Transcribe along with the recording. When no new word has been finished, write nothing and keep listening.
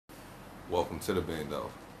Welcome to the bando.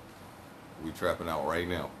 We trapping out right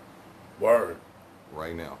now. Word.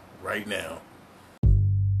 Right now. Right now.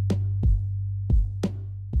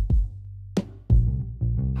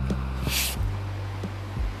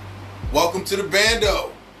 Welcome to the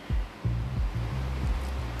bando.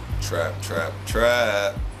 Trap.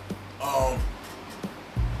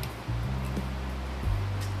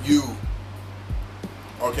 You.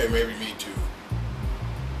 Okay, maybe me too.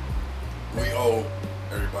 We owe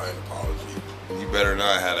everybody an apology. You better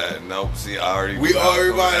not have that. Nope. See, I already. We owe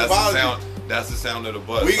everybody an apology. That's the sound of the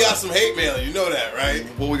bus. We got some hate mail, you know that, right?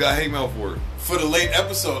 What we got hate mail for? For the late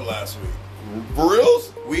episode last week. For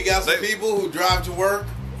reals? We got some people who drive to work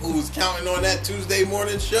who was counting on that Tuesday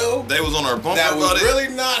morning show. They was on our bumper that was about really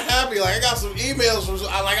not happy. Like, I got some emails from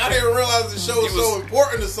I didn't realize the show was so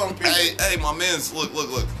important to some people. Hey, my mans, look.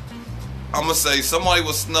 I'm gonna say somebody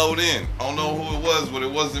was snowed in. I don't know who it was, but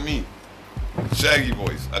it wasn't me. Shaggy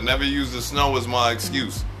voice. I never used the snow as my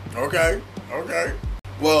excuse. Okay.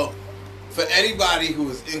 Well, for anybody who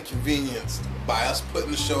was inconvenienced by us putting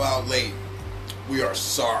the show out late, we are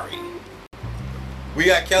sorry. We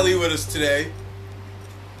got Kelly with us today.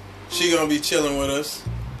 She gonna be chilling with us.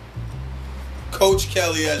 Coach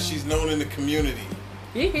Kelly, as she's known in the community.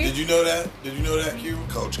 Did you know that? Q?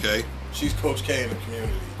 Coach K. She's Coach K in the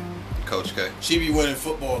community. Coach K. She be winning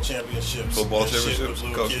football championships. Coach Kids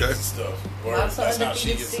K. and stuff.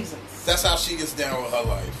 That's how she gets down with her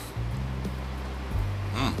life.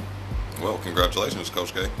 Well, congratulations,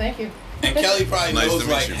 Coach K. Thank you. And Kelly probably Nice knows to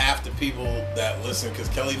meet like you. half the people that listen because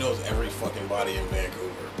Kelly knows every fucking body in Vancouver.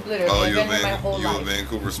 Literally, Oh, I've been here my whole you a life.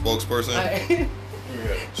 Vancouver spokesperson?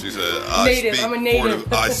 She said, I'm a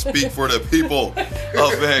native. I speak for the people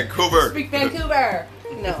of Vancouver. Speak Vancouver.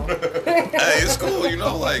 No. Hey, it's cool,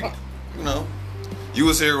 You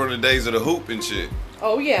was here on the days of the hoop and shit.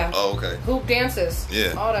 Oh, yeah. Oh, okay. Hoop dances.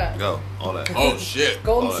 Yeah. All that. All that. Oh shit.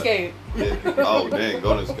 Golden all that. skate. Yeah. Oh, dang,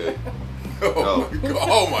 Golden Skate.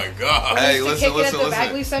 Oh my god. Hey, To listen. kick it at the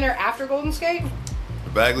Bagley Center after Golden Skate? The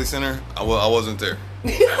Bagley Center? I wasn't there. I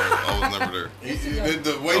was never there.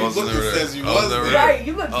 The way you look, it says you I was wasn't never there. there. Right,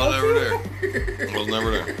 you look I was never there. I was never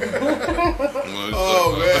there.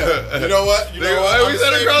 Oh man. You know what? Hey, we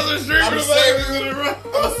sat across the street I'm from the gonna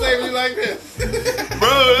Bagley. save you like this. Bro,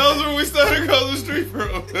 that was when we sat across the street from.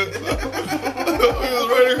 We was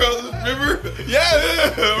right across the river. Yes,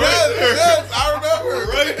 I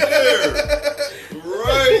remember. Right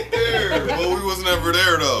there. But we was never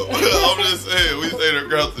there though. I'm just saying, we stayed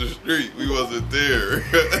across the street. We wasn't there.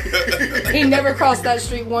 He never crossed that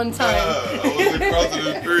street one time. I wasn't crossing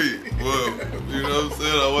the street. Well, you know what I'm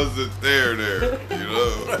saying? I wasn't there.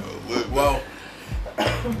 Well,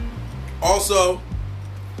 also,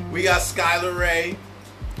 we got Skyler Ray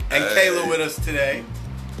and Kayla with us today.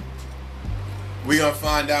 We gonna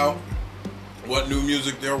find out what new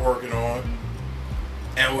music they're working on,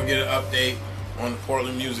 and we'll get an update on the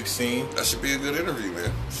Portland music scene. That should be a good interview,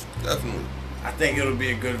 man. Definitely. I think it'll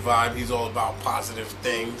be a good vibe. He's all about positive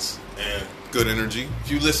things, and Good energy.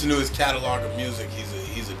 if you listen to his catalog of music,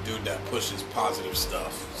 he's a dude that pushes positive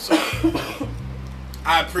stuff. So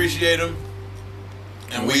I appreciate him,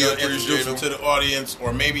 and We we gonna appreciate introduce him him to the audience,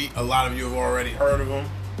 or maybe a lot of you have already heard of him.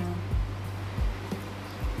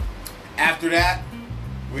 After that,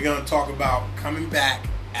 we're gonna talk about coming back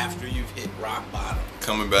after you've hit rock bottom.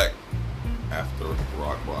 Coming back after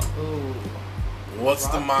rock bottom. Ooh. What's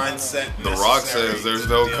the mindset? The Rock necessary says there's to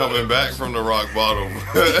no deal coming with back this? from the rock bottom.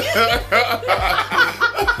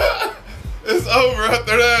 It's over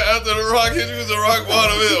after that. After the rock hits you, the rock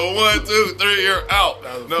bottom is 1, 2, 3, you're out.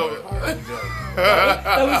 That was No. a funny joke.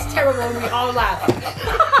 That was terrible and we all laughed.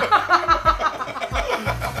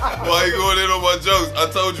 Why you going in on my jokes? I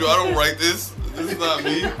told you I don't write this. This is not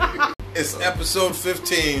me. It's episode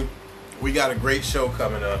 15. We got a great show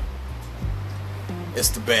coming up. It's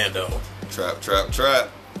the bando. Trap.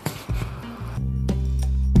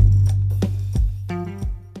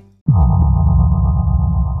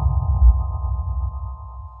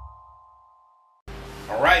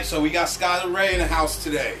 All right, so we got Skyler Ray in the house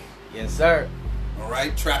today. Yes, sir. All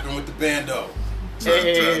right, trapping with the bando.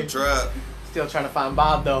 Trap. Still trying to find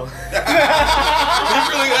Bob though. He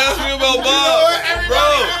really asked me about Bob, bro.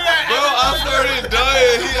 I started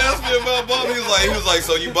dying. He asked me about Bob. He was like,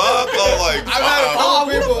 so you Bob? I was like, I've had a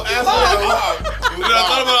couple people ask me about Bob. And I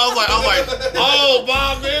thought about it. I was like, oh,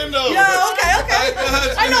 Bob Bando. Yeah, okay.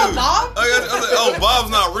 I know Bob. I was like, oh,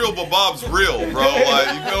 Bob's not real, but Bob's real, bro.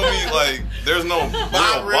 Like, you feel me? Like, there's no real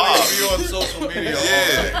Bob really Bob. be on social media.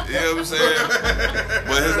 Yeah, you know what I'm saying?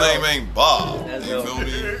 But his name ain't Bob. You feel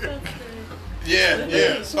me?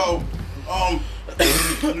 Yeah. So,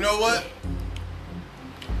 you know what?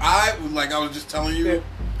 like I was just telling you,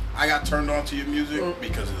 I got turned on to your music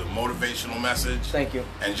because of the motivational message. Thank you.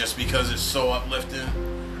 And just because it's so uplifting,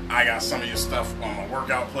 I got some of your stuff on my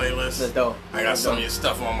workout playlist. That's dope. I got some of your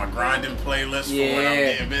stuff on my grinding playlist for when I'm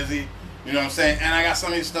Yeah. getting busy. You know what I'm saying? And I got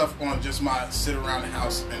some of your stuff on just my sit around the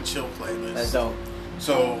house and chill playlist. That's dope.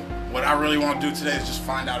 So what I really want to do today is just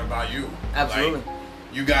find out about you. Absolutely. Like,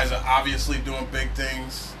 you guys are obviously doing big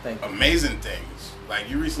things, Thank you. amazing things. Like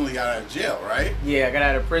you recently got out of jail, right? Yeah, I got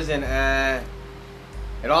out of prison.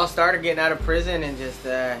 It all started getting out of prison and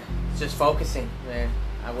just focusing, man.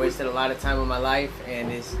 I wasted a lot of time in my life,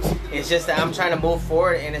 and it's just that I'm trying to move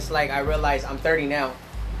forward. And it's like I realize I'm 30 now,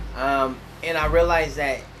 and I realize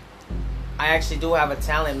that I actually do have a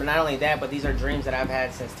talent. But not only that, but these are dreams that I've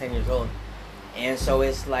had since 10 years old. And so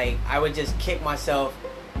it's like I would just kick myself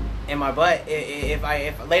in my butt if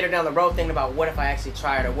later down the road thinking about what if I actually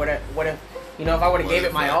tried, or what if you know, if I would have gave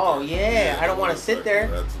it my all. Yeah, I don't want to sit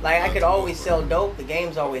there. Like I could always sell dope. The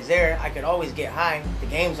game's always there. I could always get high. The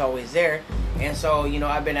game's always there. And so, you know,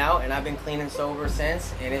 I've been out and I've been clean and sober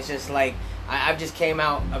since. And it's just like I've just came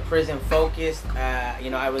out of prison focused.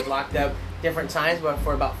 You know, I was locked up different times, but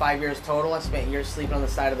for about 5 years total. I spent years sleeping on the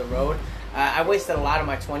side of the road. I wasted a lot of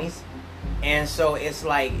my 20s. And so it's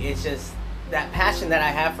like, it's just that passion that I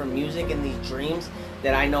have for music and these dreams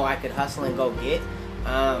that I know I could hustle and go get.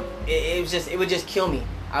 It would just kill me.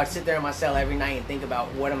 I would sit there in my cell every night and think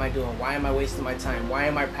about, what am I doing? Why am I wasting my time? Why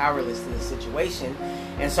am I powerless to this situation?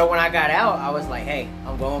 And so when I got out, I was like, hey,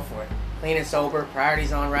 I'm going for it. Clean and sober,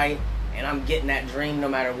 priorities on right, and I'm getting that dream no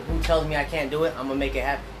matter who tells me I can't do it. I'm going to make it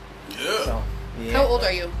happen. Yeah. So, yeah. How old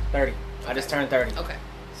are you? 30. I just turned 30. Okay.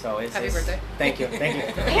 So Happy birthday. Thank you. Thank you.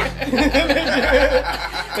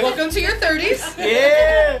 Welcome to your 30s.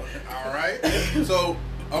 Yeah. All right. So,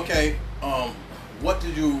 okay. What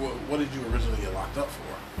did you originally get locked up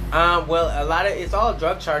for? Well, it's all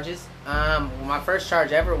drug charges. My first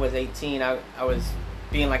charge ever was 18. I was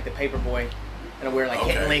being like the paper boy, and we were like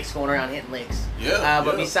hitting licks, going around hitting licks. Yeah.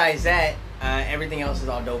 But besides that, everything else is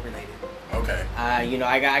all dope related. Okay. You know,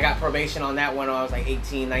 I got probation on that one when I was like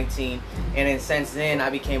 18, 19, and then since then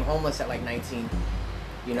I became homeless at like 19.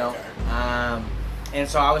 You know, and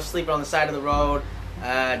so I was sleeping on the side of the road,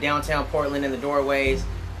 downtown Portland in the doorways.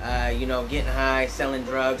 You know, getting high, selling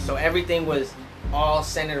drugs. So everything was all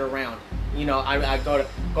centered around. You know, I go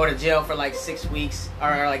to jail for like 6 weeks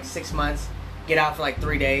or like 6 months, get out for like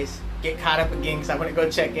 3 days, get caught up again because I want to go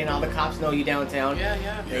check in. All the cops know you downtown.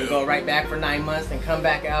 Yeah. Then you go right back for 9 months, then come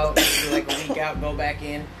back out, do like a week out, go back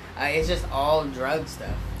in. It's just all drug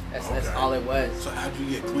stuff. That's all it was. So how'd you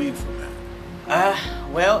get clean from that?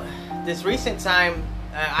 Well, this recent time,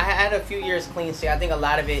 I had a few years clean. See, I think a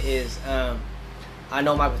lot of it is I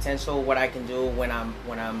know my potential, what I can do when I'm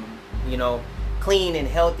you know, clean and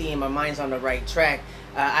healthy and my mind's on the right track.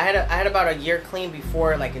 I had about a year clean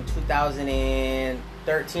before, like in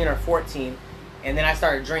 2013 or 14, and then I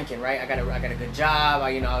started drinking. Right, I got a good job.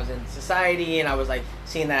 I was in society, and I was like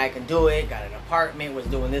seeing that I can do it. Got an apartment, was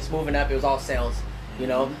doing this, moving up. It was all sales. You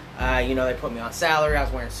know, they put me on salary. I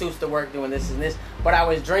was wearing suits to work, doing this and this. But I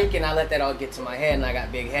was drinking. I let that all get to my head, and I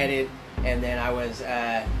got big headed. And then I was,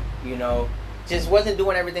 just wasn't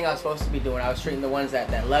doing everything I was supposed to be doing. I was treating the ones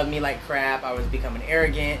that loved me like crap. I was becoming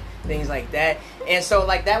arrogant, things like that. And so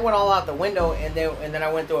like that went all out the window. And then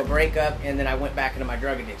I went through a breakup, and then I went back into my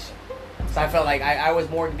drug addiction. So I felt like I was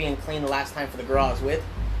more being clean the last time for the girl I was with.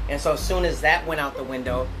 And so as soon as that went out the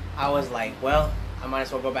window, I was like, well, I might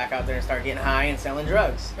as well go back out there and start getting high and selling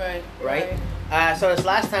drugs. Right? So this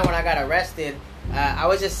last time when I got arrested, I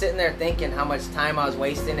was just sitting there thinking how much time I was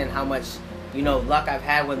wasting and how much, luck I've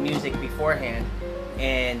had with music beforehand.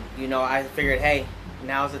 And, I figured, hey,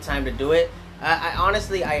 now's the time to do it. I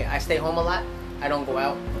honestly stay home a lot. I don't go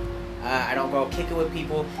out. I don't go kick it with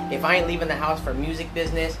people. If I ain't leaving the house for music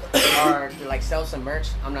business or to like sell some merch,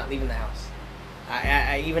 I'm not leaving the house.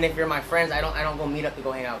 I even if you're my friends, I don't go meet up to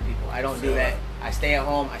go hang out with people. I don't do that. I stay at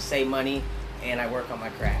home, I save money, and I work on my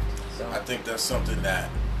craft. So I think that's something that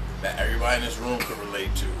everybody in this room could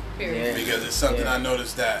relate to. Period. Because it's something I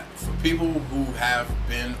noticed that for people who have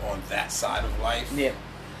been on that side of life,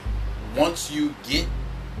 once you get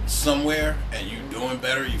somewhere and you doing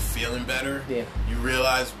better, you feeling better, you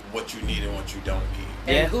realize what you need and what you don't need.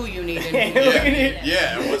 And who you need and who you need.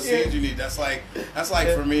 And what seeds you need. That's like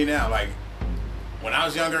for me now. Like when I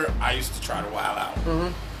was younger, I used to try to wild out.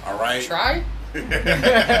 Mm-hmm. All right. Try?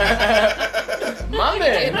 My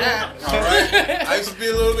man. All right. I used to be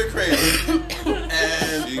a little bit crazy.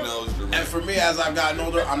 And for me, as I've gotten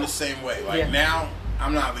older, I'm the same way. Like now,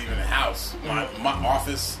 I'm not leaving the house. My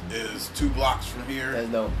office is 2 blocks from here. That's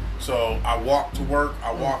dope. So I walk to work.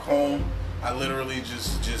 I walk home. I literally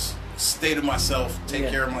just stay to myself, take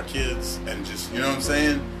Yeah. care of my kids, and just, you know what I'm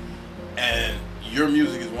saying? And your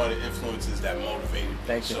music is one of the influences that motivated me.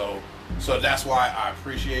 Thank you. So that's why I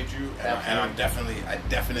appreciate you, and Absolutely. I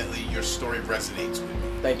definitely, your story resonates with me.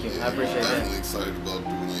 Thank you. I appreciate I'm that. definitely excited about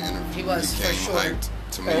doing your interview. He was, He for came sure. hyped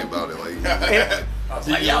to me about it. Like, I was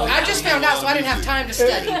like, yo, I just found out, so I didn't have time to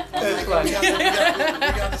study. I was like, yo, we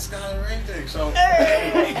got the Skyler Ring thing, so.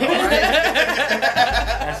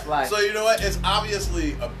 That's fly. So you know what? It's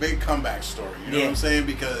obviously a big comeback story. You know what I'm saying?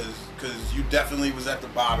 Because you definitely was at the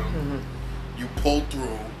bottom. Mm-hmm. You pulled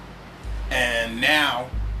through, and now,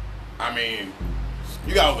 I mean,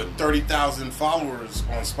 you got over 30,000 followers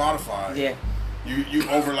on Spotify. Yeah. You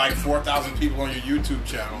over like 4,000 people on your YouTube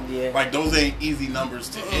channel. Yeah. Like those ain't easy numbers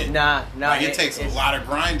to hit. Nah. Like it takes a lot of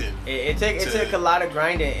grinding. It took a lot of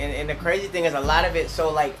grinding, and the crazy thing is a lot of it. So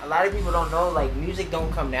like a lot of people don't know, like music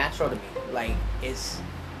don't come natural to me. Like it's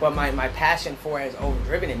what my passion for has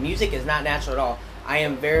overdriven it. Music is not natural at all. I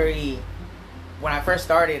am very. When I first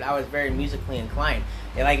started, I was very musically inclined.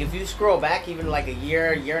 And like if you scroll back even like a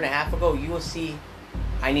year and a half ago, you will see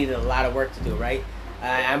I needed a lot of work to do. Right.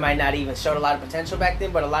 I might not even showed a lot of potential back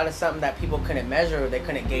then, but a lot of something that people couldn't measure, they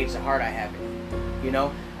couldn't gauge the heart I have in it. You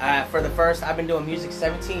know, I've been doing music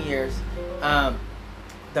 17 years.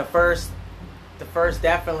 The first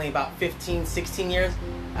definitely about 15, 16 years.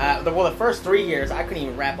 The first 3 years, I couldn't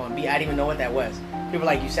even rap on beat. I didn't even know what that was. People were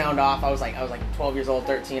like, you sound off. I was like 12 years old,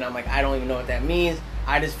 13. I'm like, I don't even know what that means.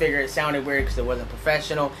 I just figured it sounded weird because it wasn't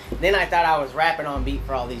professional. Then I thought I was rapping on beat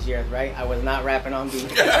for all these years, right? I was not rapping on beat,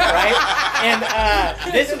 right?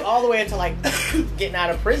 And this is all the way until like getting out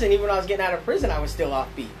of prison. Even when I was getting out of prison, I was still off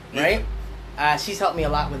beat, right? She's helped me a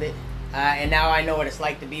lot with it. And now I know what it's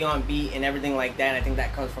like to be on beat and everything like that. And I think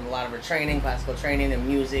that comes from a lot of her training, classical training and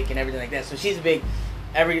music and everything like that. So she's a big,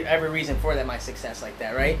 every reason for that, my success like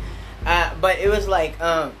that, right? But it was like,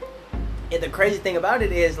 the crazy thing about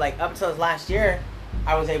it is like up till last year,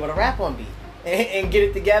 I was able to rap on beat and get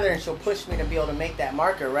it together, and she'll push me to be able to make that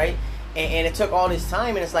marker, right? And it took all this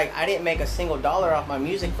time, and it's like I didn't make a single dollar off my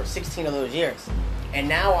music for 16 of those years. And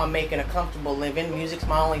now I'm making a comfortable living. Music's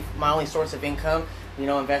my only source of income. You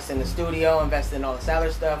know, invest in the studio, invest in all the Skyler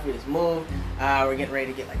stuff. We just moved. We're getting ready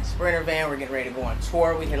to get like a Sprinter van. We're getting ready to go on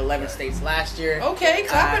tour. We hit 11 states last year. Okay,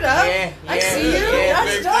 clap it up. I see you.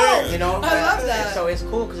 That's dope. You know, I love that. So it's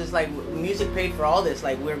cool because it's like music paid for all this.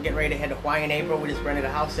 Like we're getting ready to head to Hawaii in April. We just rented a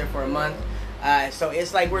house there for a month. So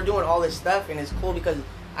it's like we're doing all this stuff, and it's cool because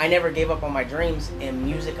I never gave up on my dreams, and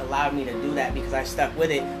music allowed me to do that because I stuck with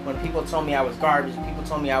it. When people told me I was garbage, people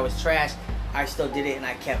told me I was trash, I still did it and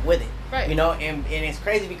I kept with it. Right. You know, and it's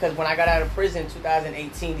crazy because when I got out of prison in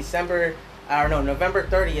 2018, November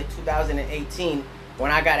 30th, 2018,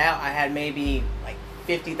 when I got out, I had maybe like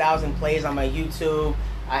 50,000 plays on my YouTube.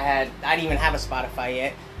 I didn't even have a Spotify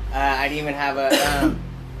yet. I didn't even have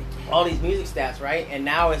all these music stats, right? And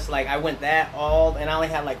now it's like I went and I only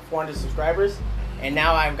had like 400 subscribers, and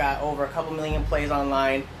now I've got over a couple million plays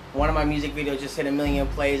online. One of my music videos just hit 1 million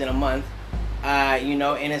plays in a month. You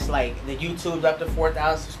know, and it's like the YouTube's up to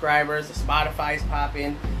 4,000 subscribers, the Spotify's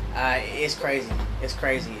popping. It's crazy. It's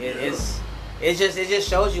crazy. It just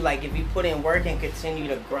shows you, like, if you put in work and continue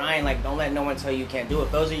to grind, like, don't let no one tell you can't do it.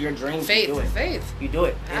 If those are your dreams, you do it. Faith. You do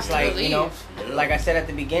it. It's like, believe. you know, like I said at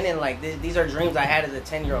the beginning, like, these are dreams I had as a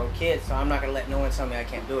 10-year-old kid, so I'm not going to let no one tell me I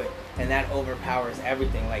can't do it. And that overpowers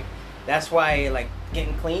everything. Like, that's why, like,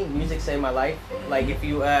 getting clean, music saved my life. Like, if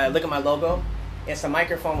you look at my logo, it's a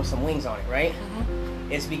microphone with some wings on it, right?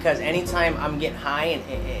 Mm-hmm. It's because anytime I'm getting high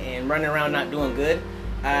and running around not doing good,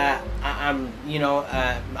 I'm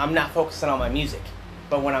not focusing on my music.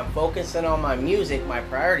 But when I'm focusing on my music, my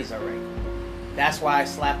priorities are right. That's why I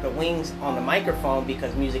slap the wings on the microphone,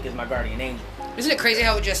 because music is my guardian angel. Isn't it crazy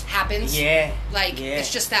how it just happens? Yeah.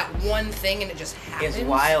 It's just that one thing and it just happens. It's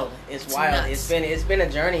wild. It's wild. Nuts. It's been a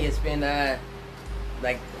journey. It's been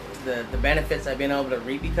like the benefits I've been able to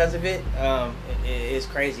reap because of it. Is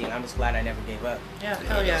crazy, and I'm just glad I never gave up. Yeah,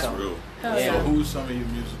 hell yeah. That's real. Hell So yeah. who's some of your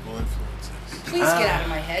musical influences? Please get out of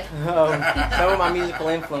my head. Some of my musical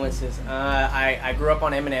influences. I grew up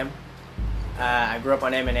on Eminem.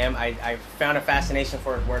 I found a fascination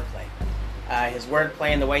for his wordplay. His wordplay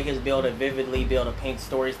and the way he was able to vividly be able to paint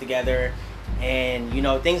stories together, and you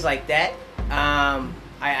know, things like that. And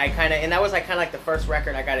that was like kind of like the first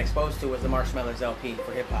record I got exposed to was the Marshmello's LP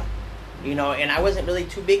for hip hop. You know, and I wasn't really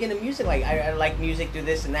too big into music. Like I like music through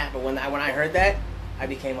this and that, but when I heard that, I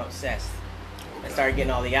became obsessed. I started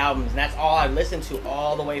getting all the albums, and that's all I listened to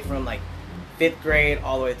all the way from like 5th grade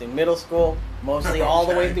all the way through middle school, mostly all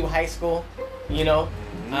the way through high school. You know,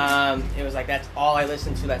 it was like that's all I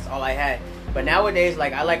listened to. That's all I had. But nowadays,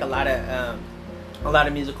 like I like a lot of a lot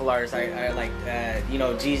of musical artists. I like, you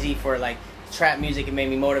know, Jeezy for like trap music. It made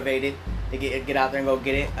me motivated to get out there and go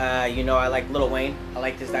get it. You know, I like Lil Wayne. I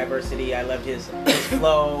liked his diversity. I loved his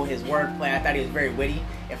flow, his wordplay. I thought he was very witty.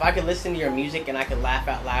 If I could listen to your music and I could laugh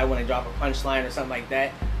out loud when I drop a punchline or something like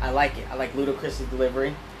that, I like it. I like Ludacris's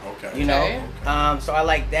delivery. Okay. You know? So I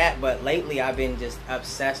like that, but lately I've been just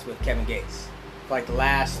obsessed with Kevin Gates. For like the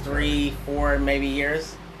last 3, 4 maybe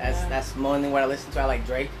years. That's mainly what I listen to. I like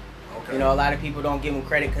Drake. Okay. You know, a lot of people don't give him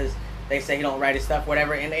credit because they say he don't write his stuff,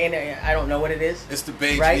 whatever, and I don't know what it is. It's the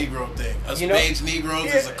beige right? Negro thing. Us you know? beige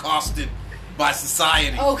Negroes is accosted by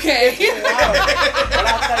society. Okay. Wow. But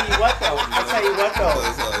I'll tell you what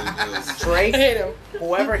though. Drake,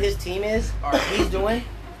 whoever his team is or he's doing,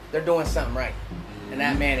 they're doing something right. And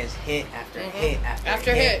that man is hit after hit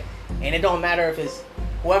after hit. And it don't matter if it's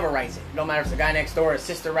whoever writes it. It don't matter if it's the guy next door, his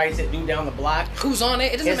sister writes it, dude down the block. Who's on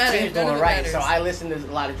it? It doesn't his matter. team's doing right. So I listen to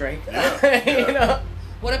a lot of Drake. Yeah. You know.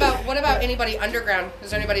 What about anybody underground?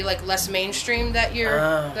 Is there anybody like less mainstream that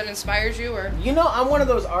that inspires you, or? You know, I'm one of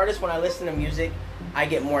those artists. When I listen to music, I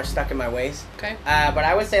get more stuck in my ways. Okay. But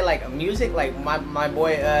I would say like music, like my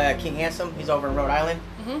boy King Handsome. He's over in Rhode Island.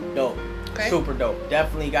 Mm-hmm. Dope. Okay. Super dope.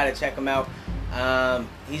 Definitely got to check him out.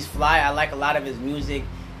 He's fly. I like a lot of his music,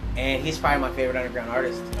 and he's probably my favorite underground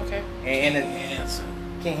artist. Okay. And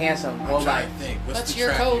King Handsome. I'm trying to think. What's That's the your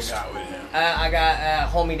track coast. you got with him? I got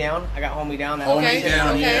Hold Me Down. I got Hold Me Down. Hold Okay. Me Down.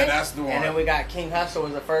 Okay. Yeah, that's the one. And then we got King Hustle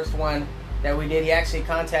was the first one that we did. He actually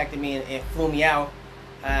contacted me and flew me out,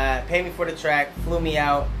 paid me for the track, flew me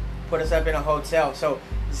out, put us up in a hotel. So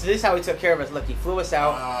this is how he took care of us. Look, he flew us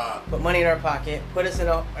out, put money in our pocket, put us in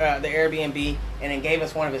the Airbnb, and then gave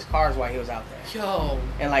us one of his cars while he was out there. Yo.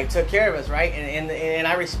 And like took care of us, right? And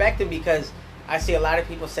I respect him because I see a lot of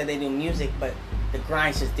people say they do music, but the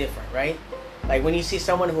grind's just different, right? Like when you see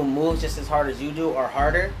someone who moves just as hard as you do or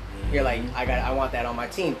harder, you're like, I want that on my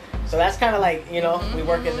team. So that's kind of like, you know, we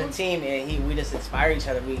work as a team and we just inspire each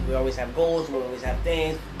other. We always have goals, we always have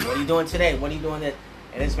things. What are you doing today? What are you doing this?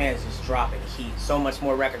 And this man is just dropping heat, so much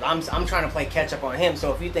more records. I'm trying to play catch up on him.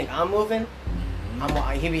 So if you think I'm moving,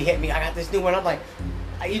 he be hitting me. I got this new one. I'm like,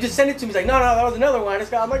 you just send it to me. He's like, no, that was another one.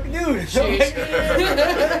 This guy, I'm like, dude. So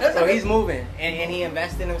he's moving, and he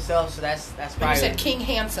invested in himself. So that's probably. You said King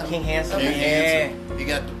Handsome. King Handsome. King Yeah. Handsome. He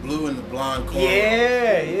got the blue and the blonde corner.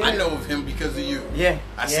 Yeah. I know of him because of you. Yeah.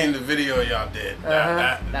 I seen the video y'all did.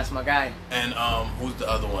 That's my guy. And who's the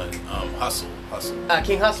other one? Hustle.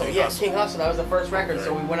 King Hustle. King Yeah, Hustle. King Hustle. That was the first record. Okay.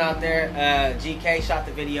 So we went out there. GK shot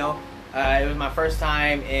the video. It was my first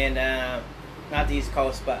time in. Not the East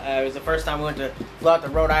Coast, but it was the first time we flew out to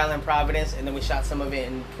Rhode Island, Providence, and then we shot some of it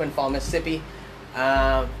in Twin Falls, Mississippi,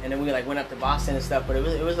 and then we like went up to Boston and stuff. But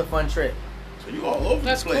it was a fun trip. So you all over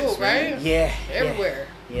That's the place, cool, man. right? Yeah. Everywhere.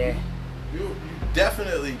 Yeah. You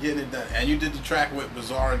definitely getting it done, and you did the track with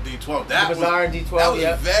Bizarre and D12. That Bizarre and D12. That was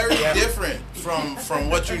yep. very Yep. different from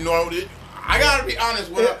what you normally did. I gotta be honest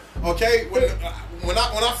with you. Okay, when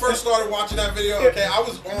I first started watching that video, okay, I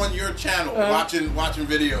was on your channel watching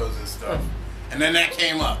videos and stuff. And then that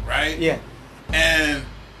came up, right? Yeah. And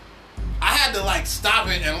I had to like stop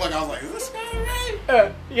it and look. I was like, "Is this guy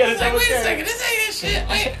right?" Yeah. I was like, "Wait a second, this ain't that shit."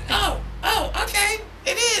 Wait, okay,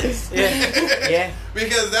 it is. Yeah. Yeah.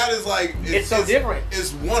 Because that is like It's so different.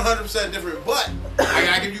 It's 100% different. But I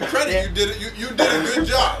gotta give you credit. Yeah. You did it. You did a good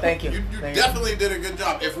job. Thank you. You Thank definitely did a good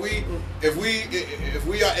job. If we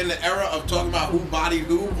are in the era of talking about who bodied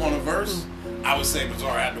who on a verse, I would say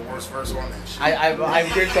Bizarre had the worst verse on that shit. I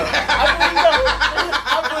agree so.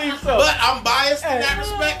 I believe so. But I'm biased in that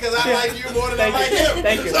respect because I like you more than I like him.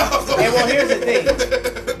 Thank you. So. Hey, well, here's the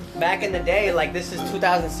thing. Back in the day, like this is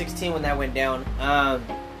 2016 when that went down.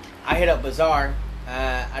 I hit up Bizarre.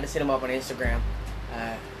 I just hit him up on Instagram.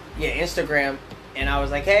 Instagram. And I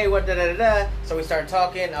was like, hey, what da da da da. So we started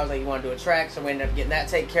talking. I was like, you want to do a track? So we ended up getting that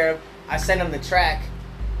taken care of. I sent him the track.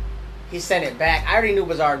 He sent it back. I already knew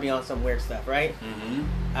Bizarre would be on some weird stuff, right?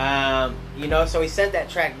 Mm-hmm. So he sent that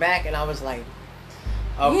track back, and I was like,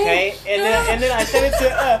 okay. And then I sent it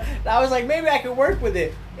to. I was like, maybe I could work with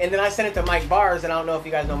it. And then I sent it to Mike Bars, and I don't know if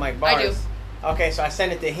you guys know Mike Bars. I do. Okay, so I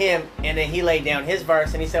sent it to him, and then he laid down his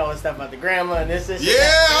verse, and he said all this stuff about the grandma and this. Yeah,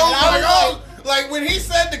 I was like, like when he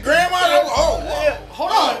said the grandma, I was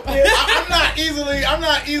hold on. I'm not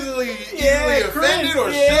easily offended cringe,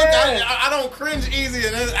 or yeah. shook. I don't cringe easy,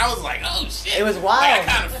 and I was like, oh shit. It was wild. Like, I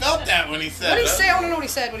kind of felt that when he said. What did he say? I want to know what he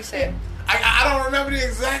said. What did he say? I I don't remember the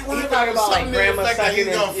exact line. He talking about like grandma sucking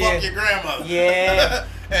he's gonna yeah. fuck your grandmother. Yeah.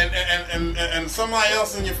 and somebody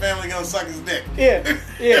else in your family gonna suck his dick. Yeah.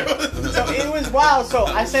 So it was wild. So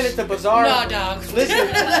I sent it to Bizarre. No, dog. Listen,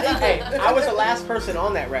 hey, I was the last person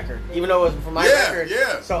on that record, even though it was for my record.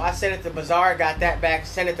 Yeah. So I sent it to Bizarre, got that back,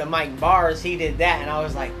 sent it to Mike Bars. He did that, and I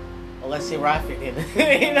was like, well, let's see where I fit in.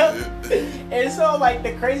 You know? And so, like,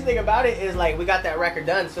 the crazy thing about it is, like, we got that record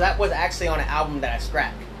done. So that was actually on an album that I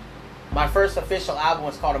scrapped. My first official album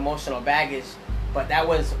was called Emotional Baggage, but that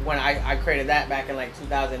was when I created that back in, like,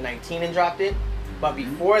 2019 and dropped it. But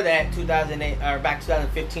before that, 2008, or back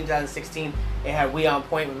 2015, 2016, it had We On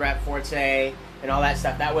Point with Rap Forte and all that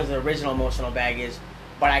stuff. That was the original Emotional Baggage.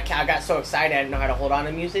 But I got so excited I didn't know how to hold on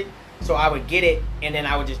to music. So I would get it, and then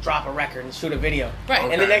I would just drop a record and shoot a video. Right.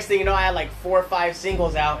 Okay. And the next thing you know, I had like 4 or 5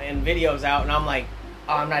 singles out and videos out, and I'm like,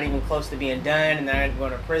 oh, I'm not even close to being done. And then I had to go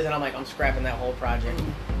to prison. I'm like, I'm scrapping that whole project.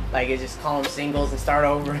 Like, it's just call them singles and start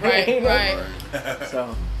over. Right, right.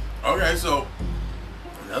 So. Okay, so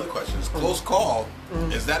another question is Close Call.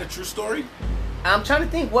 Is that a true story? I'm trying to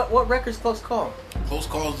think, what record's Close Call? Close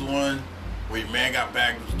Call is the one where your man got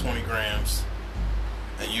bagged with 20 grams.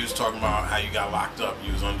 And you was talking about how you got locked up.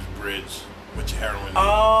 You was under the bridge with your heroin.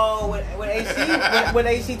 Oh, with AC? with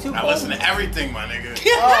AC2? I listen to everything, my nigga.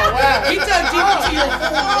 Oh, wow. He dug deep into your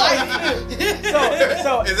whole life.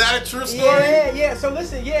 So, Is that a true story? Yeah. So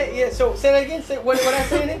listen, yeah. So say that again. Say what I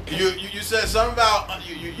saying it? You said something about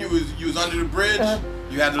you was under the bridge.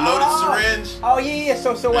 You had the loaded syringe. Oh yeah.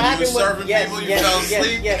 So what happened you was serving people. You fell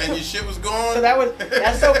asleep, and your shit was gone. So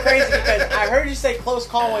that's so crazy because I heard you say close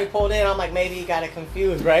call when we pulled in. I'm like, maybe you got it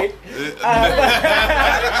confused, right?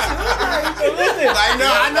 So listen,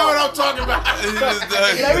 I know what I'm talking about.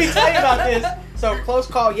 let me tell you about this. So Close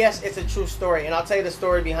Call, yes, it's a true story, and I'll tell you the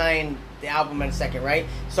story behind the album in a second, right?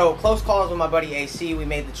 So Close Calls with my buddy AC. We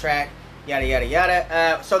made the track. Yada yada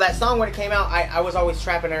yada. So that song when it came out, I was always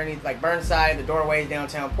trapping underneath like Burnside, the doorways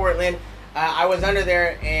downtown Portland. I was under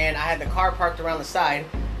there and I had the car parked around the side.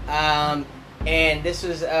 And this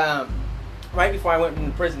was right before I went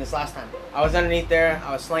into prison this last time. I was underneath there.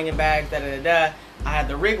 I was slinging bags. Da da da da. I had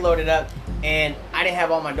the rig loaded up and I didn't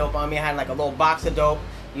have all my dope on me. I had like a little box of dope,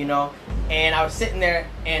 you know. And I was sitting there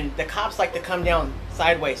and the cops like to come down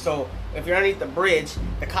sideways. So if you're underneath the bridge,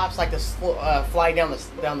 the cops like to fly down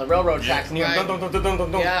the railroad tracks, and you're right. dum, dum, dum, dum,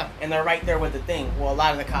 dum, dum, Yeah. and they're right there with the thing. Well, a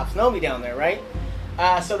lot of the cops know me down there, right?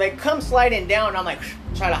 So they come sliding down, and I'm like,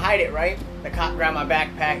 try to hide it, right? The cop grabbed my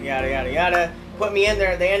backpack, yada yada yada, put me in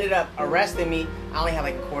there. They ended up arresting me. I only had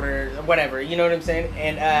like a quarter, whatever, you know what I'm saying?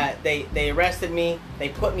 And they arrested me. They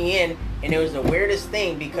put me in, and it was the weirdest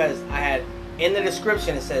thing because I had in the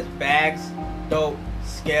description it says bags, dope,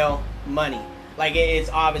 scale, money. Like, it's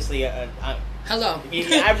obviously a Hello. I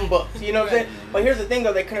haven't booked, you know what I'm saying? But here's the thing,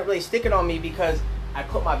 though. They couldn't really stick it on me because I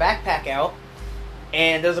put my backpack out,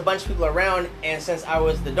 and there's a bunch of people around, and since I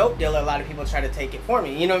was the dope dealer, a lot of people tried to take it for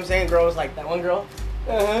me. You know what I'm saying? Girls like that one girl.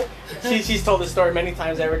 She's told this story many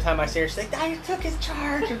times. Every time I see her, she's like, I took his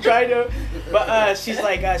charge. I'm trying to. But she's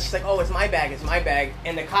like, oh, it's my bag. It's my bag.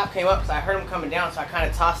 And the cop came up because I heard him coming down, so I kind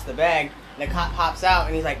of tossed the bag. And the cop hops out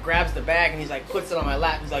and he's like grabs the bag and he's like puts it on my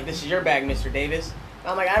lap. He's like, this is your bag, Mr. Davis. And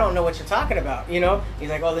I'm like, I don't know what you're talking about, you know? He's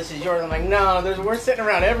like, oh, this is yours. I'm like, no, we're sitting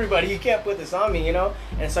around everybody. You can't put this on me, you know?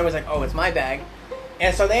 And somebody's like, oh, it's my bag.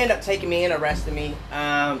 And so they end up taking me in, arresting me.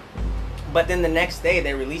 But then the next day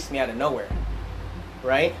they released me out of nowhere,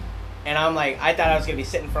 right? And I'm like, I thought I was gonna be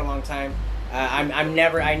sitting for a long time. I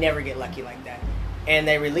never get lucky like that. And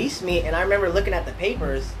they released me, and I remember looking at the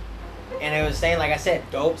papers, and it was saying, like I said,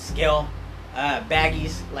 dope, skill.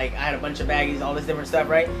 Baggies, like I had a bunch of baggies, all this different stuff,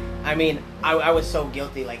 right? I mean, I was so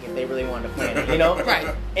guilty, like if they really wanted to plan it, you know?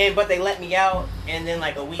 Right. But they let me out, and then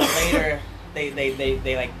like a week later,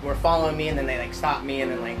 they like were following me, and then they like stopped me,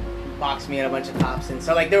 and then like boxed me and a bunch of cops, and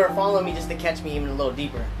so like they were following me just to catch me even a little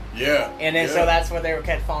deeper. Yeah. And then so that's when they were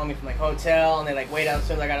kept following me from like hotel, and they like wait out as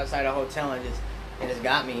soon as I got outside a hotel, and just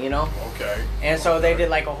got me, you know? Okay. And so they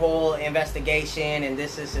did like a whole investigation and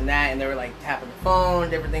this and that, and they were like tapping the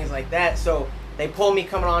phone, different things like that. So they pulled me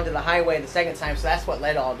coming onto the highway the second time, so that's what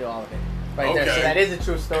led to all of it. Right there. So that is a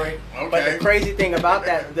true story. Okay. But the crazy thing about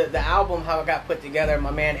that, the album, how it got put together,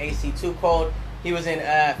 my man AC2 Cold, he was in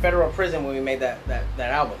federal prison when we made that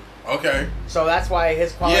album. Okay. So that's why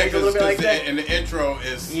his quality is a little bit like that. And the intro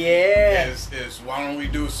is why don't we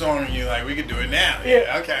do a song and you're like, we could do it now.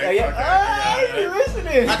 Yeah. Okay. You're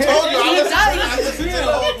listening. I told you I listened to the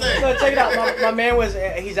whole thing. So check it out. My man was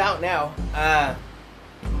he's out now.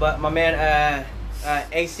 But my man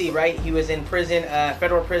AC, right? He was in prison,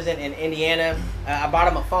 federal prison in Indiana. I bought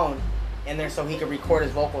him a phone, and there so he could record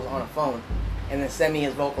his vocals on a phone. and then send me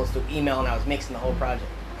his vocals through email, and I was mixing the whole project.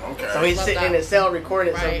 Okay. So he's Love sitting that. in his cell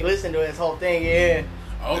recording, so Right. he listened to his whole thing. Yeah.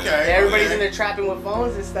 Okay. Everybody's okay. in there trapping with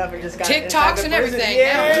phones and stuff, and just got TikToks and everything.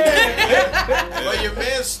 Yeah. Well, your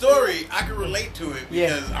man's story, I can relate to it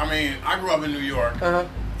Yeah. because I mean, I grew up in New York, Uh-huh.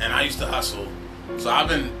 and I used to hustle, so I've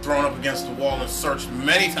been thrown up against the wall and searched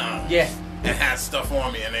many times. Yeah. And had stuff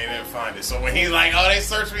on me, and they didn't find it. So when he's like, "Oh, they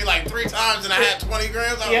searched me like 3 times, and I had 20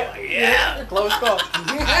 grams," I was Yeah. like, "Yeah." Close call.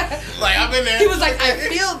 Like I've been there. He was like, I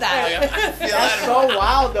feel that. Like, I feel That's that. so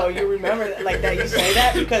wild, though. You remember that, like that. You say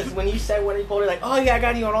that because when you said when he pulled it, like, oh yeah, I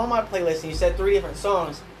got you on all my playlists, and you said 3 different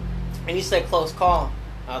songs, and you said "Close Call."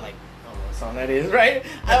 I was like, I don't know what song that is, right?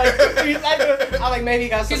 I'm like, maybe he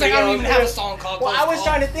got something. He's like, I don't else. even have a song called Well, Close I was Call.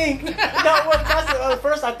 trying to think. No, well, at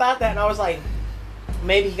first I thought that, and I was like,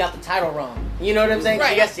 maybe he got the title wrong. You know what I'm saying? 'Cause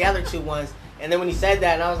Right. He gets the other 2 ones, and then when he said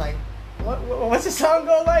that, and I was like, what's the song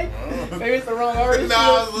go like? Maybe it's the wrong artist. No, I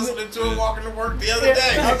was listening to it walking to work the other Yeah,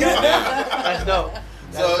 day. okay. That's dope.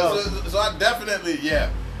 That's dope. So I definitely, yeah.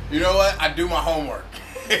 You know what? I do my homework.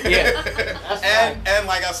 Yeah, that's and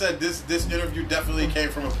like I said, this interview definitely came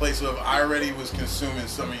from a place of I already was consuming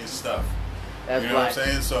some of your stuff. That's You know what I'm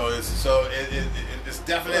saying? So it's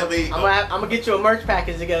definitely. I'm gonna get you a merch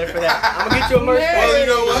package together for that. I'm gonna get you a merch Yeah. package. Well, you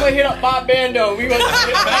know what? I'm gonna hit up Bob Bando. We gonna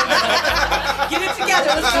Get it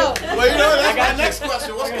together. Let's go. Well, you know I that's got my next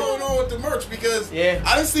question. What's going on with the merch? Because Yeah.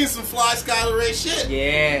 I done seen some fly Skyler Ray shit.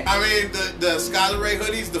 Yeah. I mean the Skyler Ray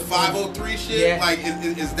hoodies, the 503 shit. Yeah. Like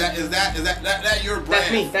is that your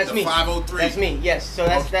brand? That's the me. 503. That's me. Yes. So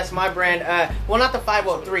that's my brand. Well, not the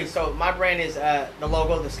 503. So my brand is the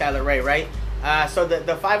logo, the Skyler Ray, right? So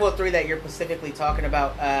the 503 that you're specifically talking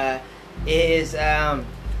about is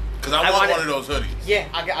Because I want one of those hoodies. yeah,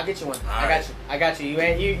 I'll get you one. All I right. got you.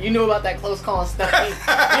 You knew about that close call stuff.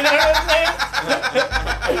 You know what I'm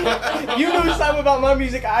saying? You knew something about my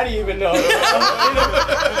music I didn't even know.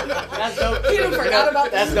 That's dope. You done forgot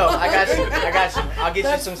about That's this. dope. I got you. I'll get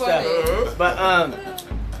That's you some funny. stuff. But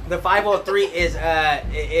the 503 is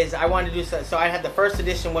I wanted to do so I had the first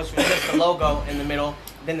edition, which was just the logo in the middle.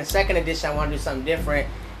 Then the second edition, I wanted to do something different.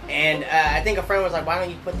 And I think a friend was like, why don't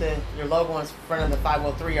you put your logo in front of the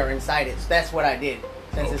 503 or inside it? So that's what I did.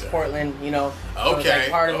 Since it's Okay. Portland, you know, so it's like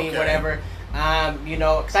part of me, whatever. You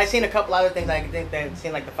know, because I've seen a couple other things. I think that I've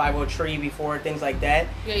seen like the 50 tree before, things like that.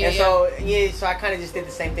 Yeah. So I kind of just did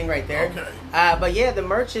the same thing right there. Okay. But yeah, the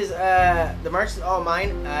merch is all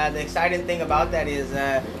mine. The exciting thing about that is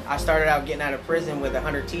I started out getting out of prison with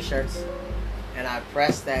 100 T-shirts. And I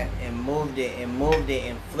pressed that and moved it and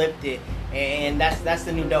flipped it, and that's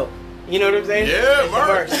the new dope. You know what I'm saying? Yeah, It's the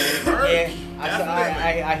merch. Merch. Yeah,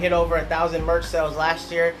 Definitely. I hit over 1,000 merch sales last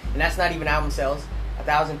year, and that's not even album sales.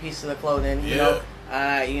 1,000 pieces of clothing. You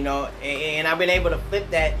know, and I've been able to flip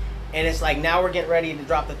that, and it's like now we're getting ready to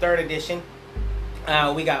drop the 3rd edition.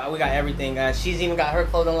 We got everything. She's even got her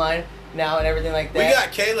clothing line now and everything like that. We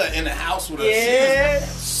got Kayla in the house with us. Yeah. She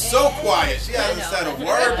is so quiet. She hasn't said a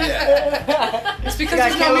word yet. It's because Got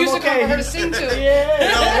there's no Caleb music okay. for her to sing to.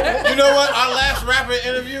 Yeah. You know what? Our last rapper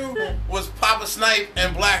interview was Papa Snipe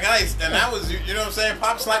and Black Ice, and that was, you know what I'm saying?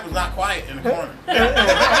 Papa Snipe was not quiet in the corner.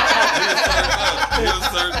 He was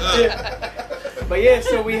turned up. But yeah,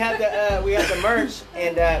 so we had the merch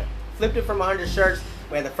and flipped it from 100 shirts.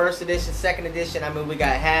 We had the 1st edition, 2nd edition. I mean, we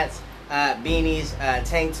got hats, beanies,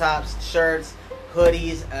 tank tops, shirts,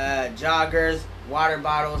 hoodies, joggers, water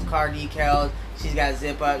bottles, car decals. She's got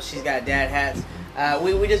zip ups. She's got dad hats.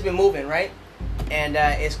 We just been moving, right? And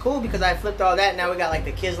it's cool because I flipped all that. Now we got like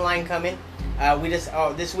the kids line coming.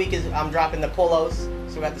 This week I'm dropping the polos.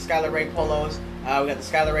 So we got the Skyler Ray polos. We got the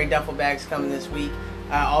Skyler Ray duffel bags coming this week.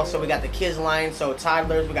 Also, we got the kids line, so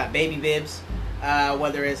toddlers. We got baby bibs,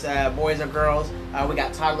 whether it's boys or girls. We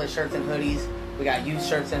got toddler shirts and hoodies. We got youth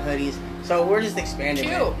shirts and hoodies. So we're just expanding,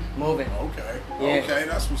 Cute. man. Moving. Okay. Yeah. Okay,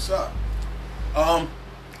 that's what's up.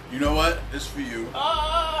 You know what? It's for you.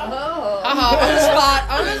 On the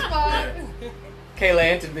spot. Kayla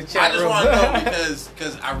entered the chat I just room. want to know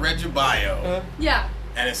because I read your bio Yeah.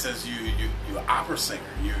 and it says you're an opera singer.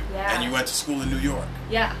 Yeah. And you went to school in New York.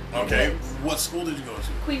 Yeah. Okay. I did. What school did you go to?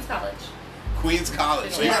 Queens College. Queens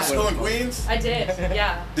College. So you went to school in Queens? I did.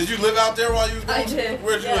 Yeah. Did you live out there while you was going I to school? did.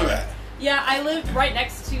 Where'd you Yeah. live at? Yeah, I lived right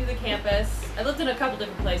next to the campus. I lived in a couple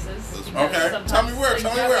different places. because Okay. sometimes, Tell me where. like,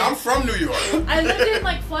 Tell me where. I'm from New York. I lived in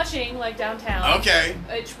like Flushing, like downtown. Okay.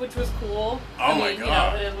 Which was cool. Oh I mean, my you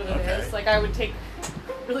God. know, it is what it Okay. is. Like I would take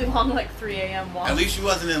really long, like 3 a.m. walks. At least you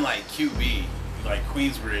wasn't in like QB, like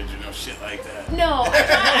Queensbridge or no shit like that. No, I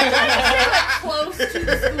tried to stay like close to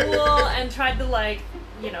the school and tried to like,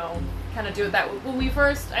 you know, kind of do it that way. When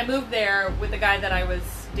I moved there with the guy that I was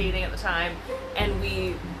dating at the time, and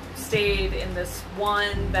we stayed in this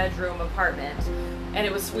 1-bedroom apartment, and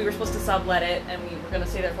we were supposed to sublet it, and we were going to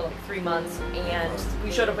stay there for like 3 months, and we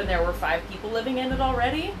showed up and there were 5 people living in it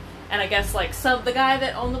already. And I guess like the guy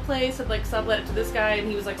that owned the place had like sublet it to this guy, and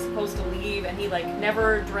he was like supposed to leave, and he like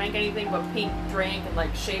never drank anything but pink drink and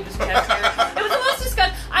like shaved his chest hair. It was the most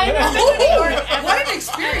disgusting. I had never been to New York ever. What an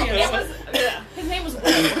experience! It was, yeah. His name was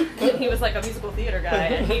Will, and he was like a musical theater guy,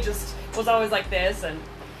 and he just was always like this, and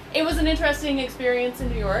it was an interesting experience in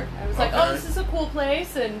New York. I was like, oh, this is a cool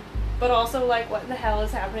place, but also like, what in the hell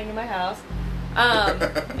is happening in my house?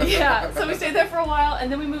 Yeah. So we stayed there for a while, and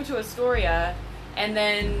then we moved to Astoria, and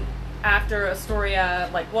then after Astoria,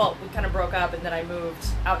 we kind of broke up, and then I moved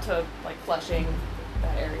out to like Flushing,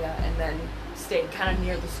 that area, and then stayed kind of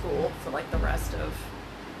near the school for like the rest of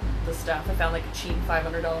the stuff. I found like a cheap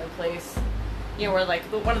 $500 place, you know, where like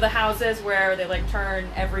one of the houses where they like turn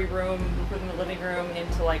every room, including the living room,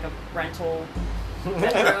 into like a rental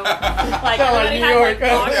bedroom. Like everybody had like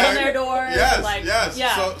locks on their doors. Yes.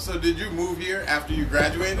 Yeah. So did you move here after you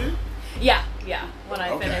graduated? Yeah. When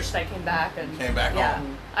I finished, I came back and came back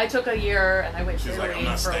home. I took a year and I went to She's Italy like, I'm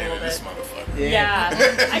not for a staying little in this bit. motherfucker. Yeah.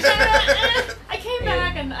 I came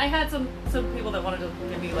back and I had some people that wanted to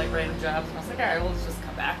give me like random jobs, and I was like, all right, well, let's just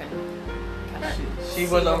come back and kind of. She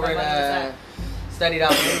was over in studied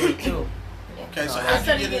out in Italy too. Okay, so I how'd you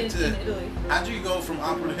studied get into in Italy. how'd you go from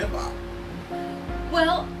opera to hip hop?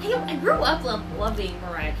 Well, I grew up loving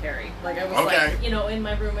Mariah Carey. Like I was like, you know, in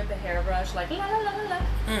my room with the hairbrush, like la la la la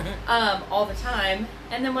la, all the time.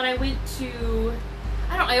 And then when I went to,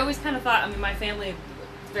 I always kind of thought, I mean, my family is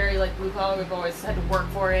very like blue collar. We've always had to work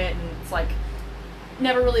for it, and it's like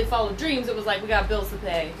never really followed dreams. It was like we got bills to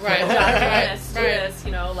pay, Right. So do this,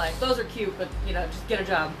 you know, like those are cute, but you know, just get a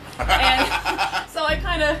job. And so I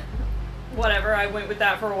kind of whatever. I went with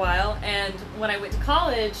that for a while, and when I went to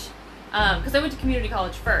college. Because I went to community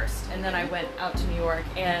college first, and then I went out to New York,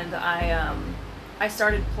 and I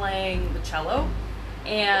started playing the cello,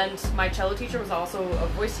 and my cello teacher was also a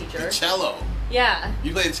voice teacher. The cello? Yeah.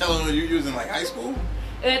 You played cello when you was in like high school?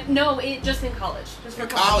 No, just in college, just for a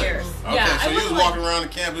couple college. years. Okay, Yeah, so you was walking around the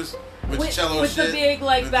campus with the cello with shit? the big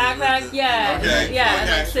like backpack, Okay. and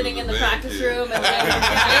like sitting in the practice room and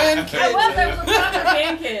like, I was a proper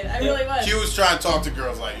band kid. I really was. Q was trying to talk to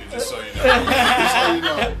girls like you, just so you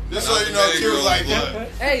know. Just so you know, Q was like,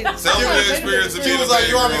 Hey, tell me the experience of Q being was a like, big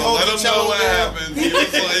you want me to girl. hold Let the him know cello what down? happens. He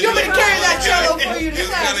was like, You want me to carry that cello for you to He was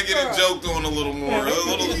class, kind of getting girl? joked on a little more.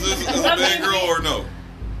 Is this a big girl or no?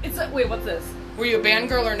 It's wait, what's this? Were you a band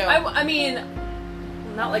girl or no? I mean,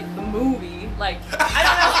 not like the movie. Like I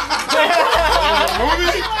don't know.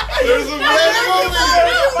 Movie? There's a movie.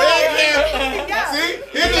 Yeah. See?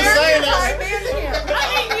 He just saying that.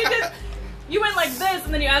 I mean, you went like this,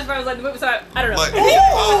 and then you asked if I was like the movie. So I don't know. Like, Hold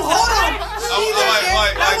on.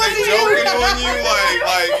 like they joking on you,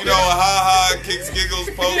 like you know, ha ha, kicks, giggles,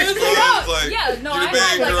 pokes, like yeah, no, you're I the big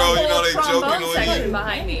had like girl, a you know whole they joking trombone on section you.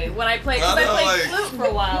 behind me when I played. I Because I know, played like- flute for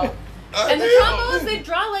a while. And the trombones, they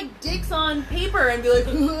draw like dicks on paper and be like,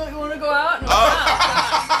 you want to go out? And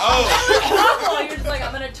Oh, you're just like,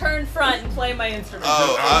 I'm going to turn front and play my instrument.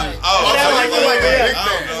 I don't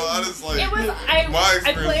know. I just like It was, my I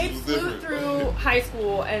experience played was flute different. through high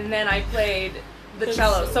school, and then I played the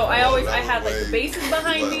cello. So I had like the basses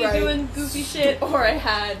behind me doing goofy shit, or I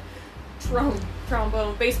had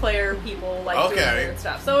trombone, bass player people like doing weird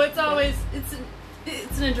stuff. So it's always, it's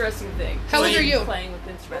an interesting thing. How old are you? Playing with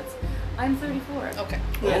instruments. I'm 34. Okay.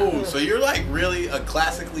 Oh, so you're like really a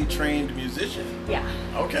classically trained musician. Yeah.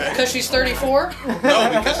 Okay. Because she's 34? No, because she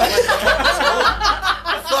went to school.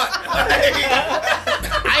 Fuck.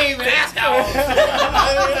 I ain't even asked how old. I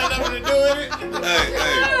had nothing to do with it.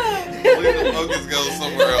 Hey, please the focus go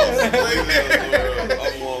somewhere else.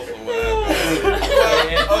 I'm lost on what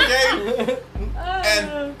happened. Okay.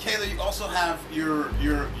 And Kayla, you also have your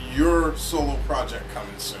solo project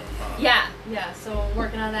coming soon, huh? Yeah. So I'm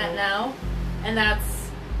working on that now, and that's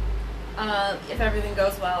if everything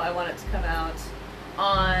goes well, I want it to come out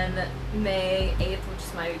on May 8th, which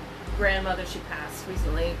is my grandmother. She passed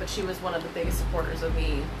recently, but she was one of the biggest supporters of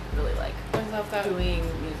me. Really like I love that. doing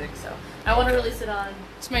music, so I want to release it on.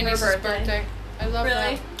 It's my her niece's birthday. I love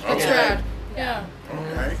Really? that. That's Okay. rad. Yeah.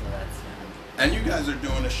 Okay. So that's And you guys are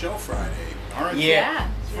doing a show Friday, aren't you? Yeah.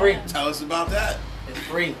 It's free. Tell us about that. It's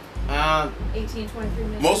free. 1823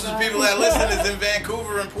 Mystery Most of the Bar. people that listen is in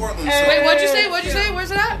Vancouver and Portland. So Wait, what'd you say?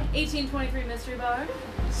 Where's it at? 1823 Mystery Bar.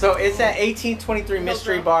 So it's at 1823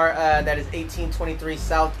 Mystery Bar. That is 1823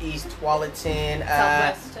 Southeast Tualatin.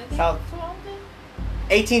 Southwest, I think. South.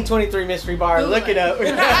 1823 Mystery Bar. Google Look it up.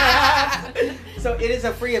 So it is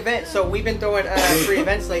a free event. So we've been throwing free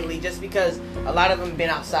events lately just because a lot of them have been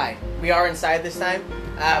outside. We are inside this time,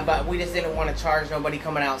 but we just didn't want to charge nobody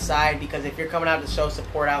coming outside because if you're coming out to show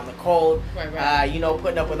support out in the cold, Right. you know,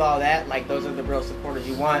 putting up with all that, like those are the real supporters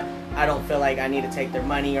you want. I don't feel like I need to take their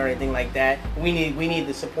money or anything like that. We need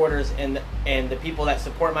the supporters and the people that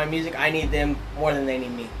support my music. I need them more than they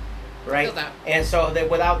need me. Right? Feel that. And so that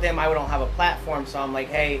without them, I don't have a platform. So I'm like,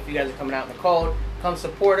 hey, if you guys are coming out in the cold, come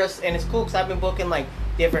support us. And it's cool because I've been booking like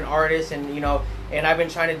different artists, and you know, and I've been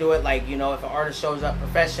trying to do it like, you know, if an artist shows up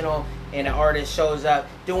professional and an artist shows up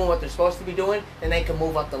doing what they're supposed to be doing, then they can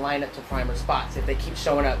move up the lineup to primer spots if they keep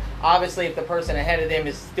showing up. Obviously, if the person ahead of them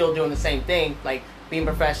is still doing the same thing, like being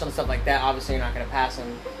professional and stuff like that, obviously you're not going to pass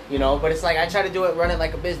them, you know. But it's like I try to do it, run it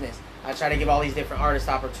like a business. I try to give all these different artists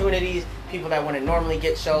opportunities, people that wouldn't normally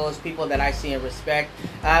get shows, people that I see and respect.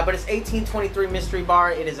 But it's 1823 Mystery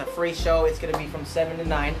Bar. It is a free show. It's going to be from 7 to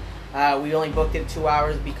 9. We only booked it 2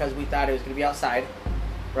 hours because we thought it was going to be outside,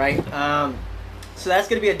 right? So that's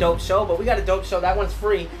going to be a dope show. But we got a dope show. That one's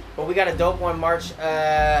free. But we got a dope one March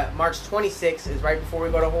 26th is right before we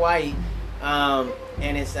go to Hawaii.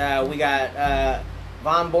 And it's we got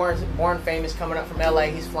Von Born Famous coming up from LA.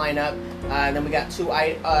 He's flying up. And then we got 2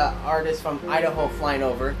 artists from Idaho flying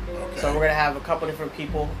over. Okay. So we're going to have a couple different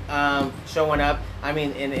people showing up. I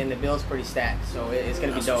mean, and the bill's pretty stacked. So it's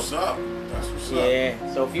going to be dope. What's up. That's what's up.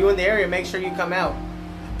 Yeah. So if you're in the area, make sure you come out.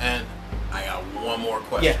 And I got one more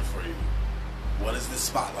question Yeah. for you. What is this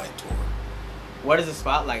Spotlight Tour? What is the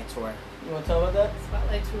Spotlight Tour? You want to tell about that?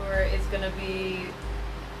 Spotlight tour is gonna be,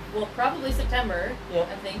 well, probably September. Yeah.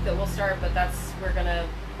 I think that we'll start, but we're gonna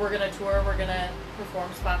tour. We're gonna perform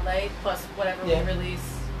Spotlight plus whatever Yeah. we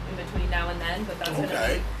release in between now and then. But that's gonna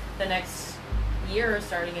Okay. be the next year,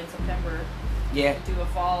 starting in September. Yeah. Do a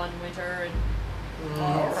fall and winter and.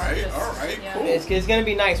 All right, just- all right, yeah. cool. It's gonna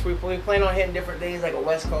be nice. We plan on hitting different things like a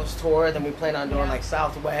West Coast tour. Then we plan on doing Yeah. like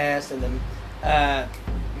Southwest and then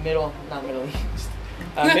Midwestern.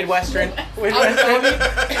 And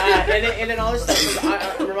then all this stuff.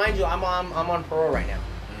 'Cause I remind you, I'm on parole right now.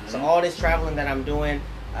 So all this traveling that I'm doing,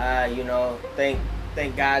 you know, thank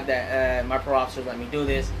God that my parole officers let me do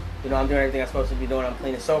this. You know, I'm doing everything I'm supposed to be doing. I'm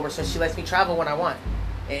clean and sober, so she lets me travel when I want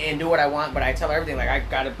and do what I want. But I tell her everything. Like I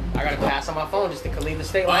gotta pass on my phone just to leave the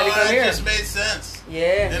state line to come that here. just made sense.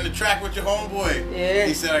 Yeah. In the track with your homeboy. Yeah.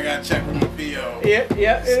 He said I got to check with my PO. Yeah.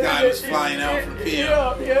 Skyler's flying out from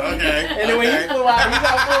PO. Yeah. Okay. And then when he flew out, he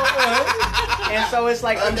got full fun. And so it's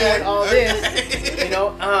like I'm doing all this, you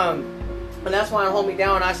know. And that's why I hold me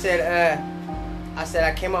down. I said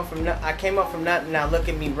I came up from nothing. Now look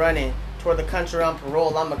at me running toward the country on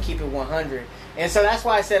parole. I'm gonna keep it 100. And so that's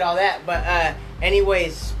why I said all that. But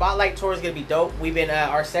anyways, Spotlight Tour is gonna be dope. We've been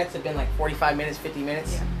our sets have been like 45 minutes, 50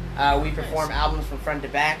 minutes. We perform albums from front to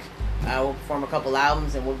back. We'll perform a couple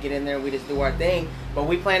albums and we'll get in there and we just do our thing. But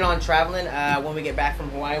we plan on traveling. When we get back from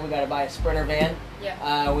Hawaii, we gotta buy a Sprinter van.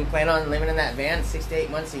 Yeah. We plan on living in that van 6 to 8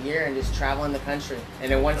 months a year and just traveling the country. And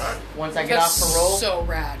then once I get off parole, so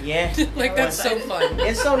rad. yeah, Like that's so fun.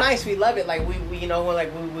 it's so nice. We love it. Like we you know,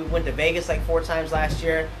 we went to Vegas like 4 times last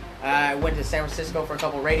year. I went to San Francisco for a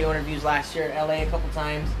couple radio interviews last year. LA a couple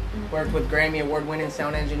times. Worked with Grammy award-winning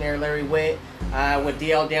sound engineer Larry Witt. With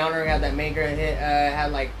DL Downer, had that mega hit.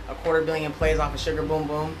 Had like a 250 million plays off of Sugar Boom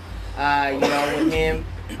Boom. You know, with him.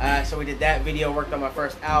 So we did that video. Worked on my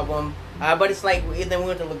first album. But it's like then we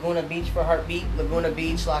went to Laguna Beach for Heartbeat, Laguna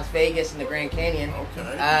Beach, Las Vegas, and the Grand Canyon.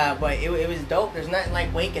 Okay. But it was dope. There's nothing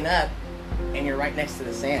like waking up and you're right next to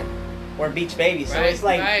the sand. We're beach babies, so it's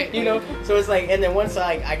like you know. So it's like, and then once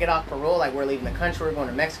I get off parole, like we're leaving the country, we're going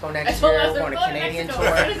to Mexico next year, we're going to Canadian tour.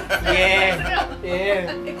 Yeah.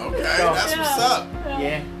 Okay, that's what's up.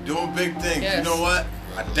 Yeah. Doing big things. Yes. You know what?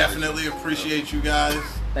 I definitely appreciate you guys.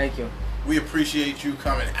 Thank you. We appreciate you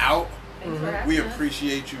coming out. Thanks for having We us.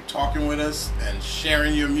 appreciate you talking with us and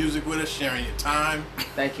sharing your music with us, sharing your time.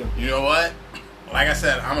 Thank you. You know what? Like I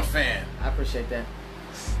said, I'm a fan. I appreciate that.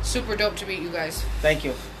 Super dope to meet you guys. Thank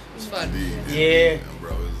you. It's fun. Indeed, Yeah. indeed,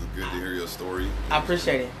 bro. It was good to hear your story. I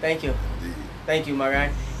appreciate it. Thank you. Indeed. Thank you, my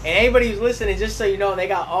guy. And anybody who's listening, just so you know, they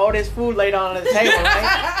got all this food laid on the table,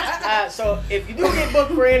 right? So if you do get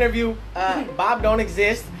booked for an interview, Bob don't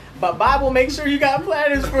exist, but Bob will make sure you got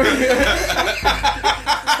platters for you.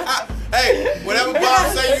 Hey, whatever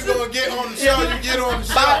Bob say you're gonna get on the show, you get on the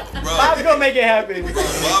show. Bro. Bob's gonna make it happen.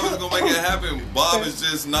 Bob is gonna make it happen. Bob is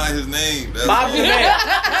just not his name. That's Bob's the man.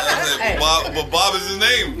 That's it. Hey. But Bob is his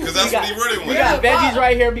name because that's what he running We with. got veggies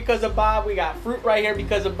right here because of Bob. We got fruit right here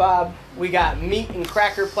because of Bob. We got meat and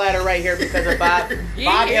cracker platter right here because of Bob.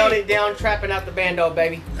 Bob held it down, trapping out the bando,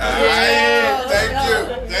 baby. All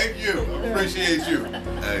right, thank you. Appreciate you.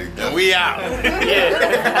 Hey, And we out.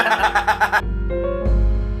 Yeah.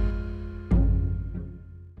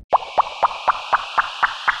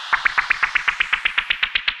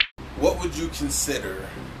 What would you consider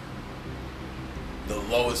the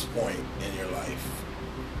lowest point in your life?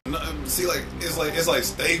 No, see, like it's like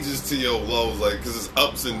stages to your lows, like because it's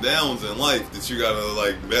ups and downs in life that you gotta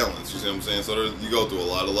like balance. You see what I'm saying? So you go through a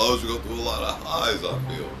lot of lows, you go through a lot of highs. I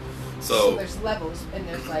feel So there's levels, and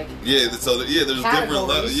there's like there's different levels.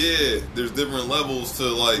 categories. Yeah, there's different levels to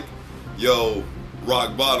like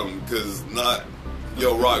rock bottom, because not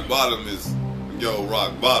rock bottom is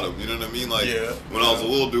rock bottom. You know what I mean? Like when I was a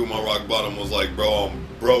little dude, my rock bottom was like, bro, I'm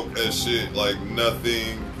broke as shit, like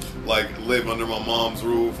nothing. Like live under my mom's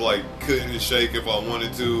roof, like couldn't shake if I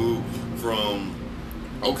wanted to. From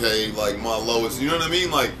like my lowest, you know what I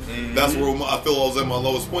mean? Like that's where I feel I was at my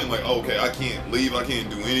lowest point. Like okay, I can't leave, I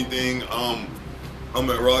can't do anything. I'm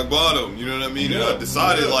at rock bottom. You know what I mean? And I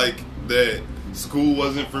decided like that school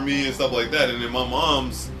wasn't for me and stuff like that. And in my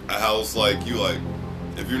mom's house, like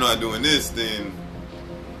if you're not doing this, then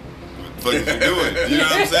what the fuck is you doing? You know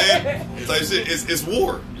what I'm saying? It's like shit. It's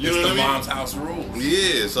war. You know what I mean? Mom's house rules.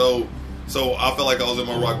 Yeah. So I felt like I was at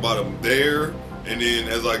my rock bottom there, and then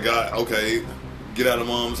as I got get out of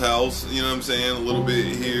mom's house. You know what I'm saying? A little bit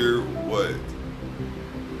here. What?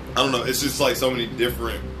 I don't know. It's just like so many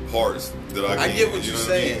different parts that I can't. I get what you're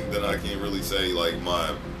saying. I mean? That I can't really say like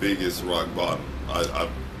my biggest rock bottom.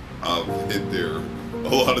 I've hit there a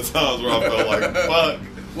lot of times where I felt like fuck.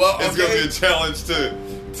 Well, it's gonna be a challenge to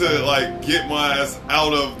like get my ass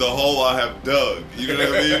out of the hole I have dug. You know what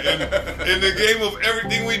I mean? And in the game of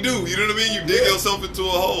everything we do, you know what I mean? You dig yourself into a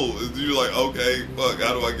hole. You're like, okay, fuck,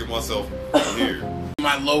 how do I get myself here?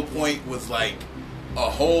 My low point was like a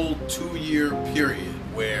whole 2-year period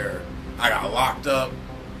where I got locked up.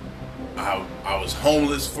 I was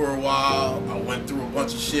homeless for a while. I went through a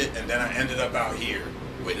bunch of shit, and then I ended up out here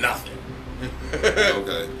with nothing.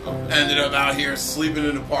 Okay. Ended up out here sleeping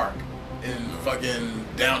in the park in fucking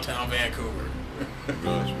downtown Vancouver.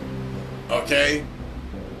 Gotcha. Okay?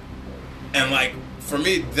 And like, for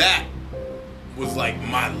me, that was like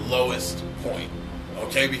my lowest point.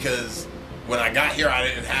 Okay? Because when I got here, I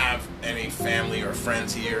didn't have any family or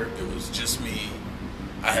friends here. It was just me.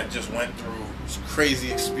 I had just went through this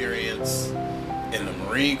crazy experience in the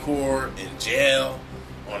Marine Corps, in jail,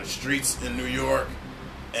 on the streets in New York,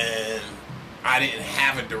 and I didn't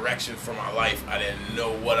have a direction for my life. I didn't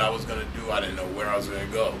know what I was going to do. I didn't know where I was going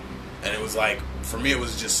to go. And it was like, for me, it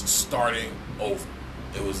was just starting over.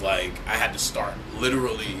 It was like I had to start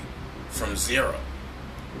literally from zero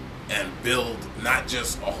and build not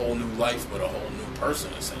just a whole new life, but a whole new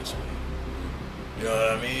person, essentially. You know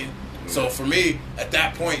what I mean? So for me, at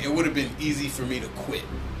that point, it would have been easy for me to quit.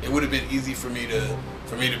 It would have been easy for me to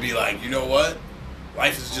be like, you know what?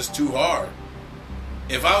 Life is just too hard.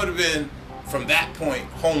 If I would have been, from that point,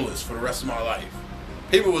 homeless for the rest of my life,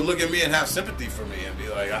 people would look at me and have sympathy for me and be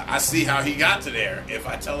like, I see how he got to there if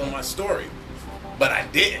I tell them my story. But I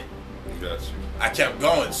didn't. Got you. I kept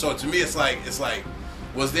going. So to me, it's like,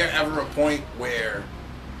 was there ever a point where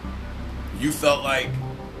you felt like,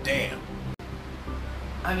 damn?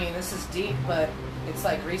 I mean, this is deep, but it's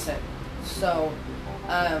like recent. So,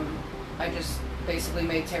 I just basically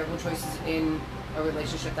made terrible choices in a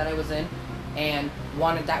relationship that I was in, and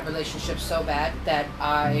wanted that relationship so bad that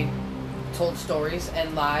I told stories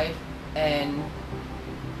and lied and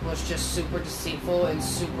was just super deceitful and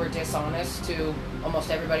super dishonest to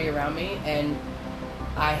almost everybody around me. And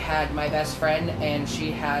I had my best friend, and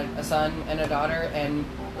she had a son and a daughter, and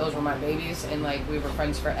those were my babies, and like we were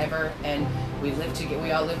friends forever, and we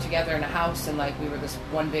all lived together in a house, and like we were this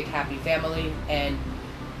one big happy family. And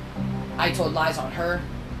I told lies on her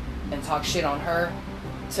and talked shit on her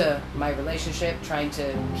to my relationship, trying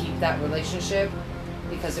to keep that relationship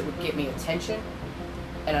because it would get me attention.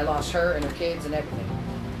 And I lost her and her kids and everything.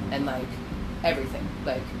 And like everything.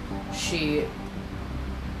 Like she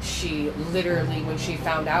literally, when she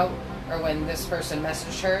found out, or when this person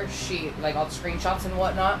messaged her, she, like all the screenshots and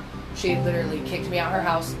whatnot, she literally kicked me out her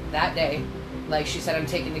house that day. Like she said, I'm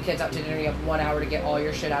taking the kids out to dinner, you have 1 hour to get all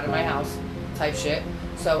your shit out of my house, type shit.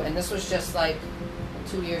 So, and this was just like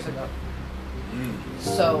 2 years ago.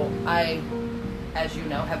 So I, as you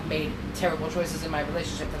know, have made terrible choices in my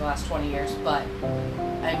relationship for the last 20 years. But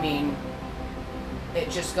I mean, it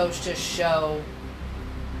just goes to show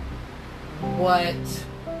what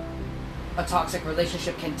a toxic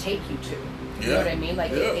relationship can take you to. You know what I mean?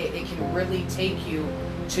 Like it can really take you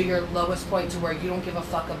to your lowest point, to where you don't give a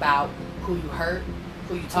fuck about who you hurt,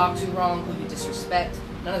 who you talk to wrong, who you disrespect.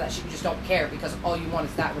 None of that shit. You just don't care, because all you want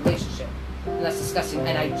is that relationship. and that's disgusting.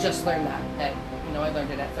 And I just learned that. I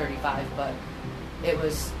learned it at 35, but it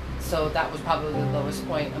was, so that was probably the lowest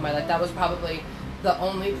point in my life. That was probably the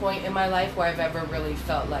only point in my life where I've ever really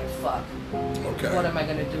felt like, fuck. Okay. What am I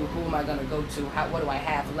gonna do? Who am I gonna go to? What do I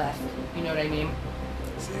have left? You know what I mean?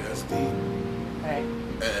 See, that's deep. Right.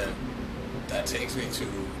 And that takes me to,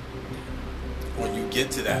 when you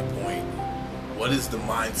get to that point, what is the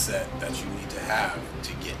mindset that you need to have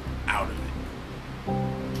to get out of it?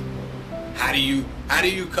 How do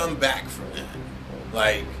you come back from that?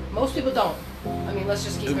 Like, most people don't. I mean, let's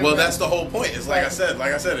just keep it well, real. that's the whole point. It's like Right.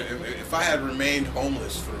 I said, if I had remained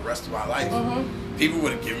homeless for the rest of my life, people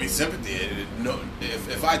would have given me sympathy.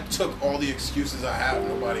 If I took all the excuses I have,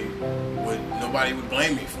 nobody would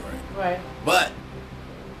blame me for it. Right. But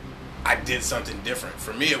I did something different.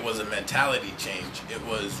 For me, it was a mentality change. It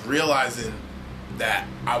was realizing that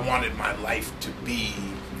I wanted my life to be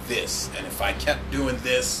this, and if I kept doing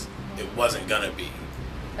this, it wasn't gonna be.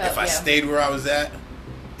 If I stayed where I was at,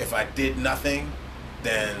 if I did nothing,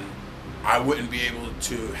 then I wouldn't be able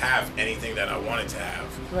to have anything that I wanted to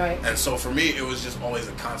have. Right. And so for me, it was just always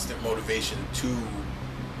a constant motivation to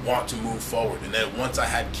want to move forward. And then once I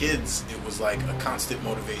had kids, it was like a constant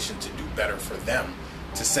motivation to do better for them,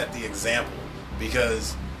 to set the example.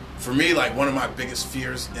 Because for me, like, one of my biggest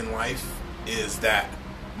fears in life is that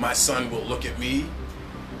my son will look at me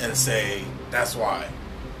and say, that's why.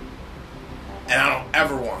 And I don't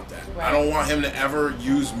ever want that. Right. I don't want him to ever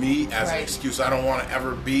use me as an Right. excuse. I don't want to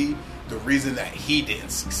ever be the reason that he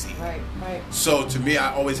didn't succeed. Right. So to me,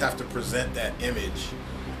 I always have to present that image,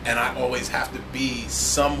 and I always have to be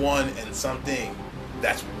someone and something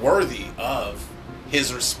that's worthy of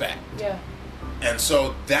his respect. Yeah. And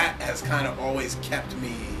so that has kind of always kept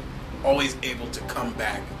me always able to come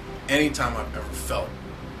back anytime I've ever felt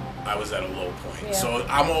I was at a low point. Yeah. So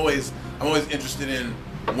I'm always interested in,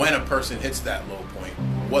 when a person hits that low point,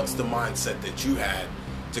 what's the mindset that you had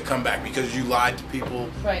to come back? Because you lied to people,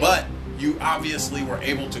 Right. but you obviously were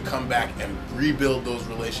able to come back and rebuild those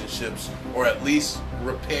relationships, or at least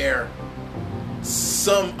repair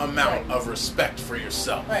some amount Right. of respect for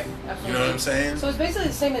yourself. Right. Absolutely. You know what I'm saying? So it's basically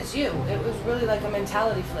the same as you. It was really like a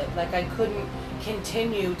mentality flip. Like, I couldn't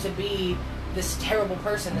continue to be this terrible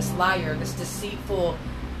person, this liar, this deceitful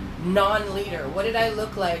non-leader. What did I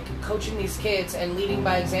look like coaching these kids and leading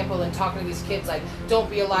by example and talking to these kids like, don't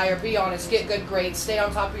be a liar, be honest, get good grades, stay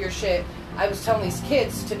on top of your shit. I was telling these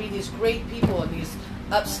kids to be these great people and these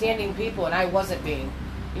upstanding people, and I wasn't being.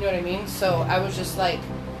 You know what I mean? So I was just like,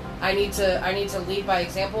 I need to lead by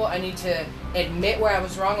example. I need to admit where I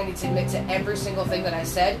was wrong. I need to admit to every single thing that I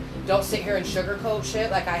said. Don't sit here and sugarcoat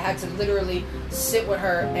shit. Like, I had to literally sit with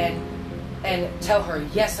her and tell her,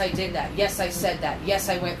 yes, I did that. Yes, I said that. Yes,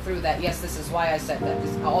 I went through that. Yes, this is why I said that.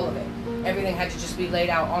 This, all of it. Everything had to just be laid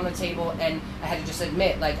out on the table, and I had to just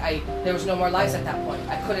admit, like, there was no more lies at that point.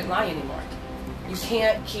 I couldn't lie anymore. You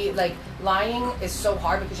can't keep, like, lying is so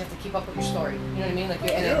hard because you have to keep up with your story. You know what I mean? Like,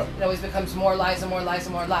 and it always becomes more lies and more lies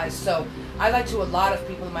and more lies. So I lied to a lot of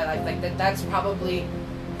people in my life. Like, that's probably,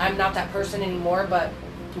 I'm not that person anymore, but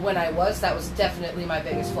when I was, that was definitely my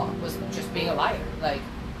biggest flaw, was just being a liar. Like,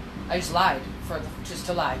 I just lied just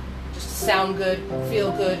to lie. Just to sound good,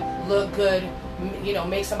 feel good, look good,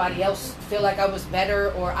 make somebody else feel like I was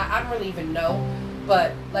better, or I don't really even know.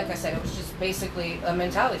 But like I said, it was just basically a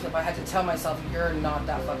mentality flip. I had to tell myself, you're not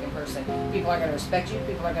that fucking person. People aren't going to respect you.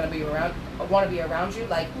 People aren't going to want to be around you.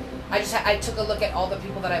 Like, I took a look at all the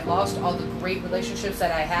people that I've lost, all the great relationships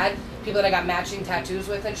that I had, people that I got matching tattoos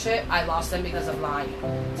with and shit. I lost them because of lying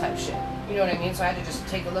type shit. You know what I mean? So I had to just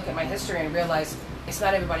take a look at my history and realize it's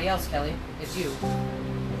not everybody else, Kelly. It's you.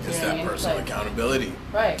 It's that personal accountability.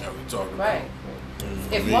 Right. That we talk about. Right.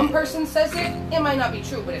 If one person says it, it might not be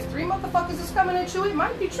true. But if 3 motherfuckers is coming at you, it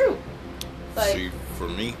might be true. Like, see, for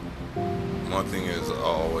me, my thing is I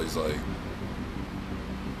always like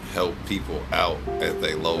help people out at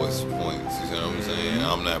their lowest points. You know what I'm saying?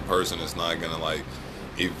 I'm that person that's not gonna, like,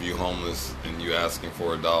 if you homeless and you asking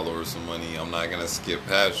for $1 or some money, I'm not gonna skip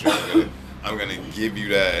past you. I'm gonna give you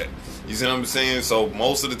that. You see what I'm saying? So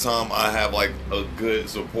most of the time I have like a good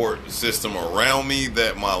support system around me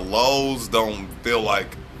that my lows don't feel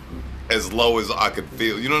like as low as I could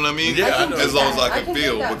feel. You know what I mean? Yeah, I know. As low as I could can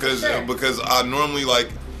feel, get that, because I normally like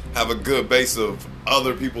have a good base of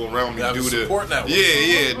other people around me due to support network.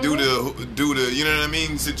 due to you know what I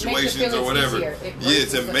mean, situations or whatever.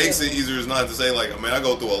 It makes it easier. It's not to say like, I mean, I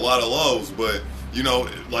go through a lot of lows, but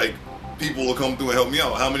like, people will come through and help me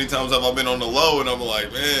out. How many times have I been on the low and I'm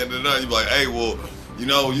like, man, you're like, hey, well,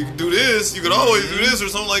 you can do this, you can always do this or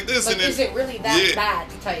something like this. Like, and then, is it really that bad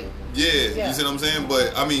type? Yeah, you see what I'm saying?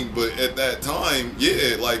 But I mean, but at that time,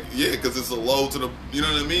 because it's a low to the, you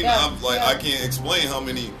know what I mean? I'm like, I can't explain how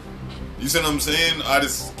many. You see what I'm saying? I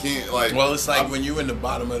just can't like. Well, it's like when you're in the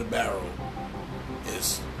bottom of the barrel,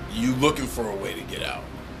 it's you looking for a way to get out.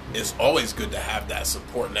 It's always good to have that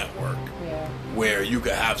support network where you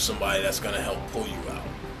could have somebody that's going to help pull you out.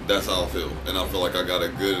 That's how I feel, and I feel like I got a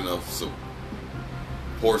good enough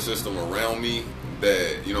support system around me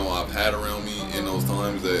that I've had around me in those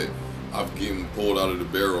times that I've gotten pulled out of the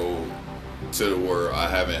barrel to where I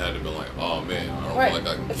haven't had to be like, oh man, I don't feel like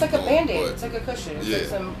I can. It's like a band-aid. It's like a cushion. It's like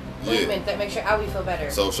some movement that makes your owie feel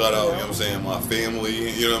better. So shout out, you know what I'm saying, my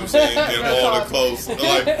family, you know what I'm saying, and all the close. Like,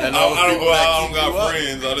 I don't got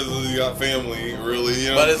friends. I just got family, really. You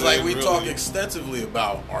know but it's like we talk extensively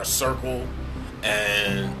about our circle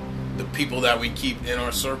and the people that we keep in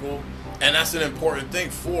our circle. And that's an important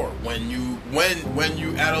thing for when you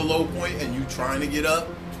at a low point and you trying to get up,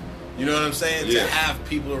 you know what I'm saying? To have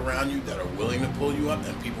people around you that are willing to pull you up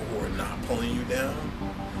and people who are not pulling you down.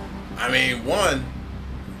 I mean, one,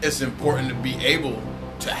 it's important to be able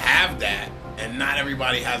to have that, and not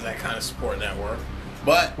everybody has that kind of support network.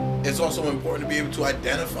 But it's also important to be able to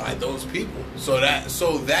identify those people so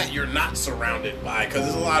that you're not surrounded by, because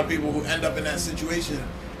there's a lot of people who end up in that situation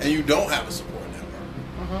and you don't have a support.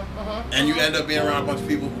 And you end up being around a bunch of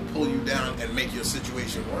people who pull you down and make your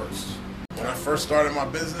situation worse. When I first started my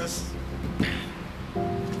business,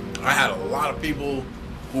 I had a lot of people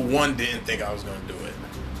who, didn't think I was going to do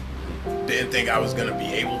it. Didn't think I was going to be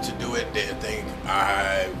able to do it. Didn't think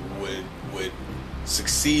I would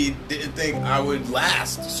succeed. Didn't think I would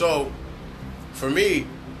last. So, for me,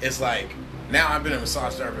 it's like, now I've been a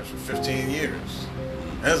massage therapist for 15 years.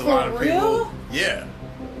 There's a lot of people. Yeah.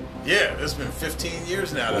 Yeah, it's been 15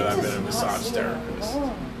 years now that I've been a massage therapist.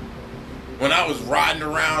 When I was riding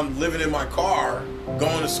around, living in my car,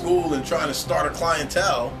 going to school and trying to start a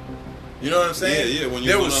clientele, you know what I'm saying? Yeah. When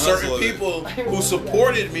there was certain people who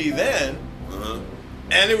supported me then,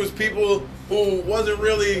 and it was people who wasn't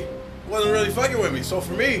really fucking with me. So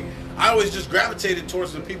for me, I always just gravitated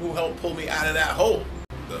towards the people who helped pull me out of that hole.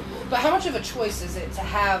 But how much of a choice is it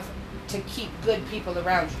to keep good people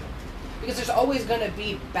around you? Because there's always going to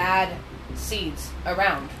be bad seeds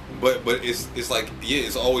around. But it's like,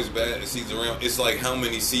 it's always bad seeds around. It's like how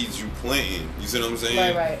many seeds you planting. You see what I'm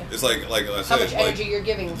saying? Right. It's like I said, how much energy you're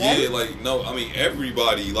giving them. Yeah, like, no, I mean,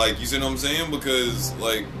 everybody, like, you see what I'm saying? Because,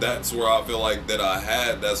 like, that's where I feel like that I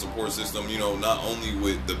had that support system, not only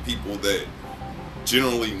with the people that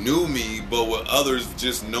generally knew me, but with others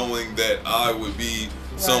just knowing that I would be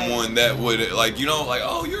someone that would, like, like,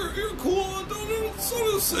 oh, you're cool.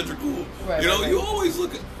 So said you're cool. You always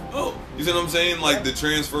look at, you see what I'm saying? Like, the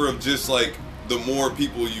transfer of just, like, the more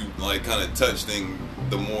people you, like, kind of touch thing,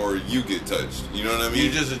 the more you get touched. You know what I mean?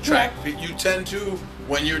 You just attract, you tend to,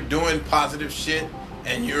 when you're doing positive shit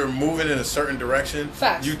and you're moving in a certain direction,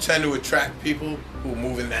 you tend to attract people who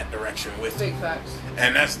move in that direction with you. Big facts.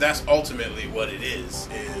 And that's ultimately what it is.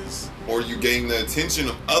 Or you gain the attention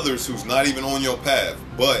of others who's not even on your path,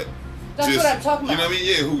 but that's what I'm talking about. You know what I mean?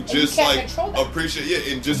 Yeah, who just like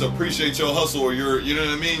appreciate, and just appreciate your hustle or your, you know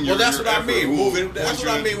what I mean? Well, that's what I mean. Moving. That's what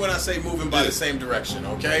I mean when I say moving by the same direction.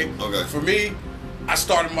 Okay. For me, I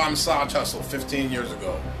started my massage hustle 15 years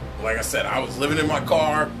ago. Like I said, I was living in my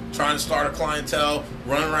car, trying to start a clientele,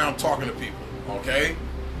 running around talking to people. Okay.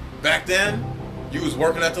 Back then, you was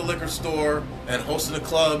working at the liquor store and hosting a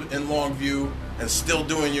club in Longview and still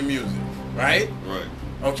doing your music, right? Right.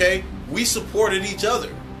 Okay. We supported each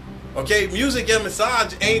other. Okay, music and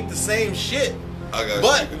massage ain't the same shit.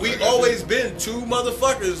 But we always been two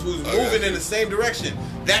motherfuckers who's moving in the same direction.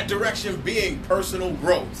 That direction being personal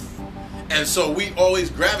growth. And so we always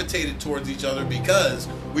gravitated towards each other because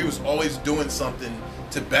we was always doing something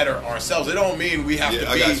to better ourselves. It don't mean we have to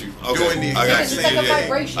be doing the exact same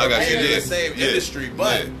thing. In the same industry,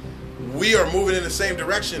 but we are moving in the same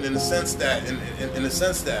direction in the sense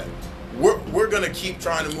that we're gonna keep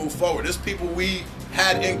trying to move forward. There's people we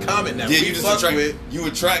had in common that we fuck with. You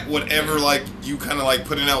attract whatever, like, you kind of like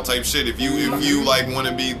putting out type shit. If you like want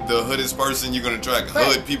to be the hoodest person, you're gonna attract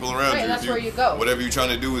hood people around you. That's where you go. Whatever you're trying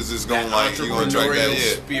to do is just going like you're gonna attract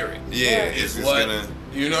that spirit. It's just gonna.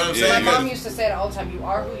 You know what I'm saying? My mom used to say it all the time. You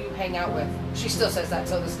are who you hang out with. She still says that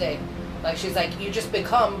till this day. Like, she's like, you just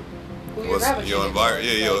become who you're gravitating. Your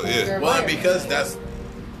environment. Well, because that's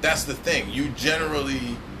the thing. You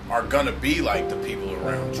generally are gonna be like the people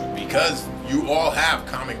around you because you all have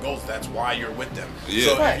common goals. That's why you're with them.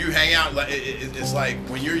 So if you hang out, like it's like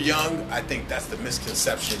when you're young, I think that's the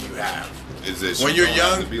misconception you have. When you're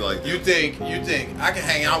young, you think I can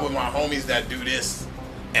hang out with my homies that do this,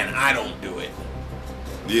 and I don't do it.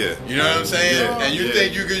 Yeah. You know what I'm saying? Yeah. And you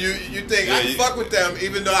think you think I can fuck with them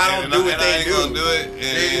even though I don't do what they do. Gonna do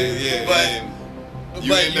it. But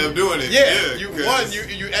you end up doing it. Yeah. You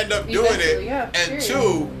end up doing it. Yeah, and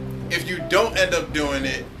two, if you don't end up doing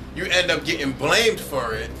it, you end up getting blamed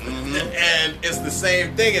for it. And it's the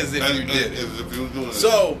same thing as if you did it.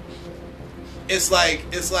 So it's like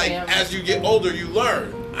as you get older, you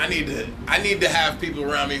learn. I need to have people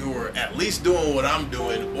around me who are at least doing what I'm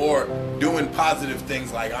doing or doing positive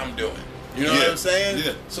things like I'm doing. You know what I'm saying?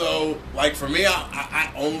 Yeah. So like for me,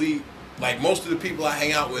 I only like most of the people I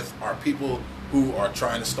hang out with are people who are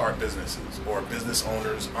trying to start businesses or business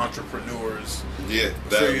owners, entrepreneurs. Yeah,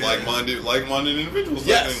 that like-minded individuals.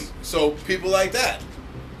 Yes. So people like that.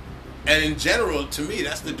 And in general, to me,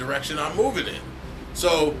 that's the direction I'm moving in.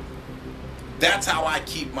 So that's how I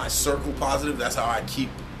keep my circle positive. That's how I keep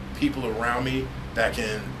people around me that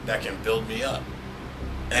can build me up.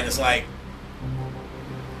 And it's like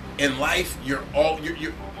in life, you're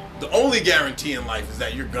the only guarantee in life is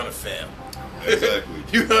that you're gonna fail. Exactly.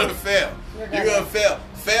 You're gonna fail. You're gonna fail.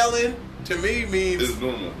 Failing to me means it's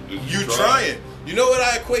normal. You trying. You know what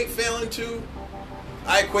I equate failing to?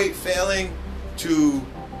 I equate failing to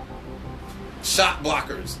shot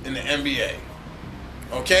blockers in the NBA.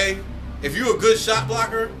 Okay? If you're a good shot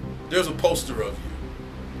blocker, there's a poster of you.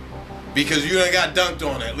 Because you done got dunked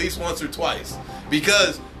on at least once or twice.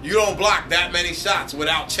 Because you don't block that many shots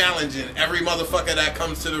without challenging every motherfucker that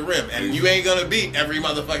comes to the rim. And you ain't gonna beat every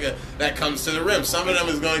motherfucker that comes to the rim. Some of them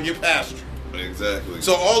is gonna get past you. Exactly.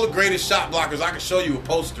 So all the greatest shot blockers, I can show you a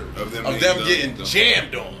poster of them getting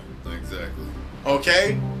jammed on. Exactly.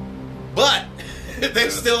 Okay? But they're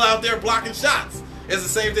still out there blocking shots. It's the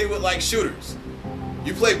same thing with like shooters.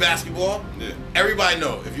 You play basketball. Yeah. Everybody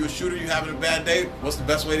know if you're a shooter, you're having a bad day. What's the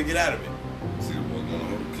best way to get out of it? See what's going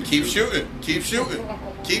on. Keep shooting. Keep shooting.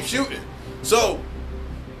 Keep shooting. So,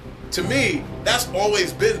 to me, that's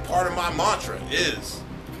always been part of my mantra is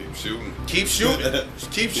keep shooting. Keep shooting.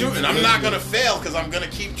 Keep shooting. I'm not gonna fail because I'm gonna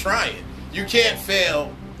keep trying. You can't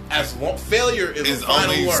fail. Failure is a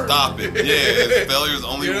final only word. Stop it. Yeah, failure is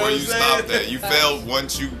only where you stop that. You Facts. failed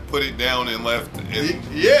once you put it down and left.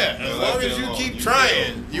 Yeah, as long as you keep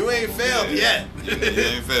trying, you ain't failed yet. You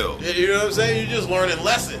ain't failed. You know what I'm saying? You're just learning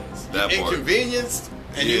lessons. That part. Inconvenienced,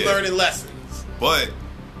 and you're learning lessons. But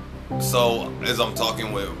so as I'm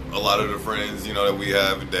talking with a lot of the friends, you know, that we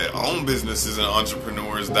have that own businesses and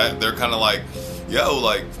entrepreneurs, that they're kind of like, yo,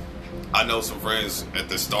 like I know some friends at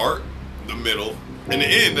the start, the middle, and the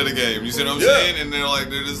end of the game. You see what I'm saying? And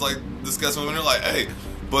they're just like discussing, and they're like, hey,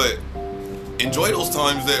 but enjoy those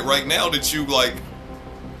times that right now that you like,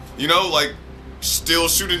 you know, like still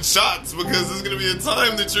shooting shots, because there's gonna be a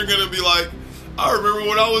time that you're gonna be like, I remember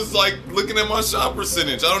when I was like looking at my shot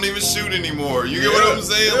percentage, I don't even shoot anymore. You get what I'm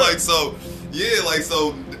saying? Like, so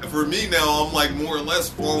so for me now, I'm like more or less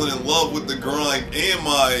falling in love with the grind and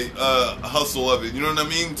my hustle of it. You know what I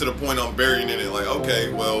mean? To the point I'm burying in it. Like,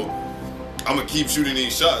 okay, well, I'm gonna keep shooting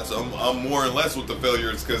these shots. I'm more or less with the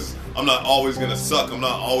failures because I'm not always gonna suck. I'm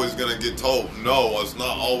not always gonna get told no. It's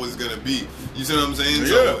not always gonna be. You see what I'm saying?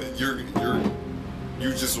 So you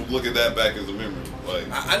just look at that back as a memory. Like,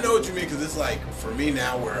 I know what you mean, because it's like for me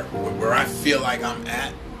now, where I feel like I'm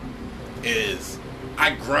at is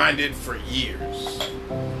I grinded for years,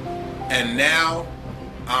 and now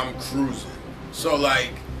I'm cruising. So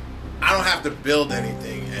like I don't have to build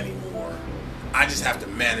anything anymore. I just have to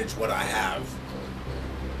manage what I have.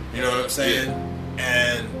 You know what I'm saying? Yeah.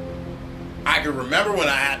 And I can remember when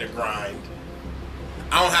I had to grind.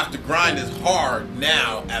 I don't have to grind as hard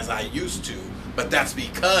now as I used to, but that's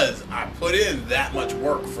because I put in that much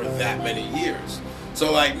work for that many years.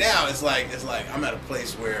 So like now it's like I'm at a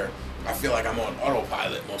place where I feel like I'm on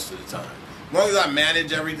autopilot most of the time. As long as I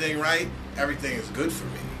manage everything right, everything is good for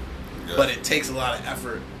me. Yeah. But it takes a lot of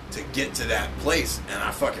effort to get to that place, and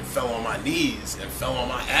I fucking fell on my knees and fell on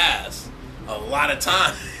my ass a lot of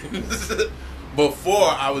times before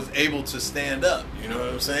I was able to stand up. You know what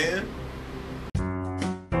I'm saying?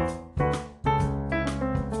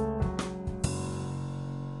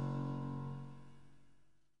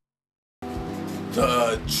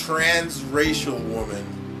 The transracial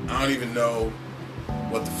woman, I don't even know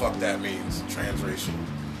what the fuck that means, transracial.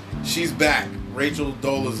 She's back, Rachel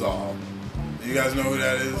Dolezal. You guys know who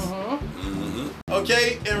that is? Mm-hmm.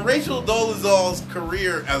 Okay, in Rachel Dolezal's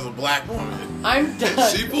career as a black woman, I'm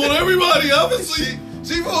done. She pulled everybody, obviously.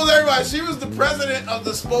 She pulled everybody. She was the president of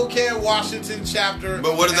the Spokane, Washington chapter.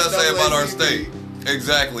 But what does that say about our state?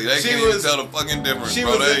 Exactly. They can't even tell the fucking difference,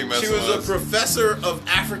 bro. They ain't messing with us. She was a professor of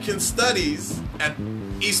African Studies at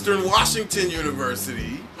Eastern Washington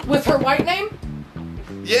University. With her white name?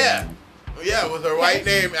 Yeah. Yeah, with her white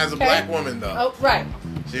name as a black woman, though. Oh, right.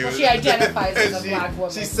 She identifies as a black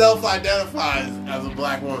woman. She self-identifies as a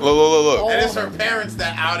black woman. Look. And it's her parents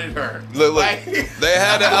that outed her. Look. They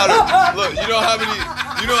had to out her. Look, you know how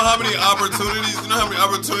many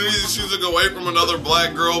opportunities she took away from another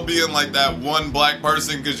black girl being like that one black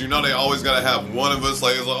person, because you know they always gotta have one of us.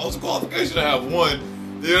 Like, it's like, oh, it's a qualification to have one.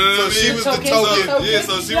 You know what I mean? She was the token. Yeah,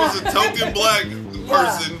 so she was a token black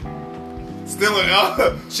person. Stealing out.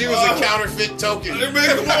 She was a counterfeit token. Come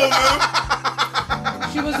on, man.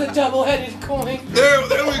 She was a double-headed coin. There we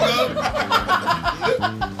go.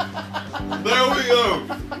 There we go.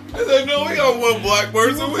 I said, no, we got one black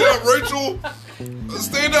person. We got Rachel.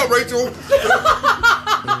 Stand up, Rachel.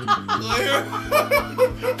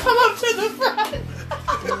 Come up to the front.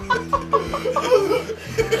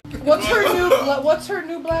 What's her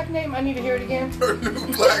new black name? I need to hear it again. Her new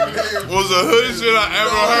black name was the hoodest shit I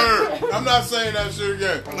ever heard. I'm not saying that shit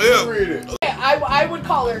again. Yeah. Read it. I would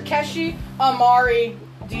call her Keshi Amari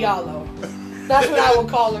Diallo. That's what I would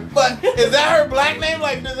call her. But is that her black name?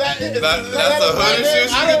 Like, that's the hoodest shit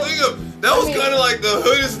you can think of. That was kind of like the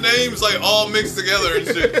hoodest names, like all mixed together and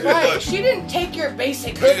shit. Right? Like, she didn't take your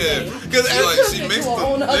basic hood name. Because she mixed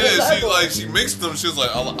them. Yeah, she mixed them. She was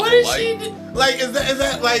like, what is she? Like, is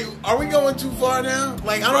that like? Are we going too far now?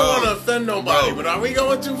 Like, I don't want to offend nobody, but are we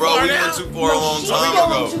going too far now? We went too far a long time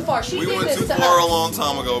ago. We went too far a long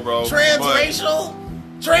time ago, bro. Transracial.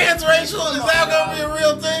 Transracial? Is that gonna be a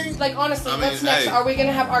real thing? Like, honestly, what's next? Are we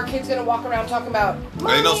gonna have our kids gonna walk around talking about?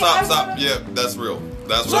 Hey, no, stop. Yeah, that's real.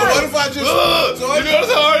 That's real. So what if I just? You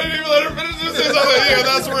notice how I didn't even let her finish this? Yeah,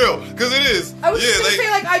 that's real. Because it is. I was just gonna say,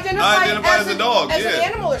 like, identify as a dog, as an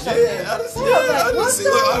animal or something. Yeah, I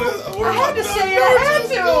had to say it. I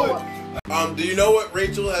had to. Do you know what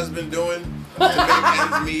Rachel has been doing to make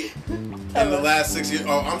ends meet in the last 6 years?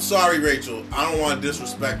 Oh, I'm sorry, Rachel. I don't want to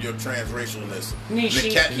disrespect your transracialness.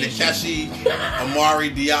 Nkechi Amari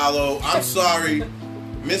Diallo. I'm sorry.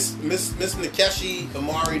 Miss Nkechi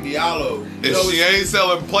Amari Diallo. If she ain't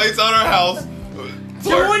selling plates on her house,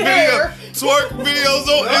 doing hair, twerk videos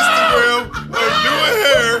on Instagram, or doing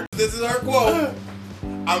hair. This is her quote.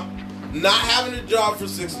 I'm not having a job for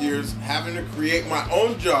 6 years, having to create my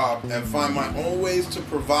own job and find my own ways to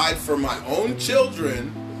provide for my own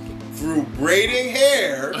children through braiding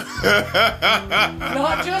hair.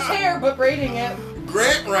 Not just hair, but braiding it.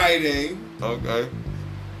 Grant writing. Okay.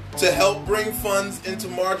 To help bring funds into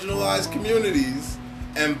marginalized communities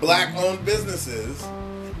and black-owned businesses,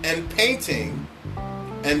 and painting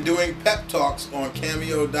and doing pep talks on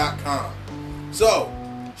Cameo.com. So,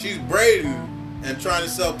 she's braiding and trying to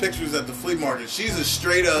sell pictures at the flea market. She's a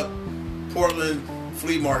straight-up Portland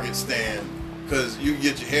flea market stand, because you can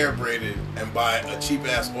get your hair braided and buy a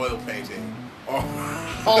cheap-ass oil painting. All in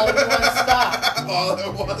one stop. All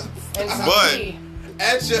at once.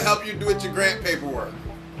 And she'll help you do with your grant paperwork.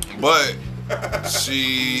 But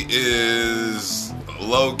she is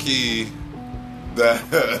low-key that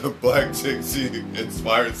black chick she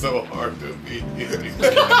inspired so hard to be. He couldn't even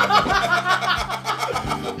say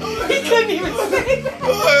that.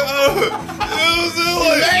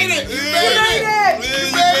 You made it.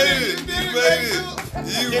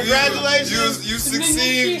 Congratulations. You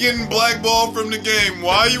succeed getting blackballed from the game.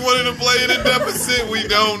 Why you wanted to play in a deficit, we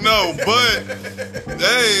don't know. But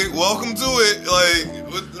hey, welcome to it. Like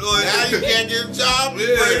now you can't get a job.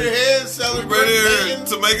 Yeah. Braid your hair, sell it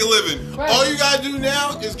to make a living. Right. All you gotta do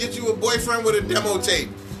now is get you a boyfriend with a demo tape,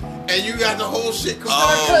 and you got the whole shit.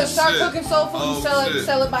 Start cooking soul food and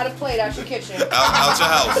sell it by the plate out your kitchen. Out your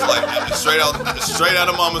house, like straight out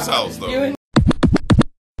of mama's house, though.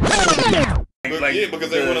 Because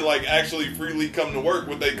they want to like actually freely come to work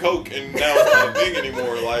with their coke, and now it's not a thing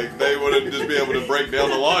anymore. Like they want to just be able to break down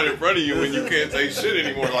the line in front of you when you can't say shit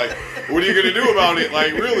anymore. Like, what are you gonna do about it?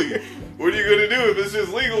 Like, really, what are you gonna do if it's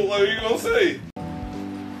just legal? What are you gonna say?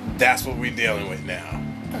 That's what we're dealing with now.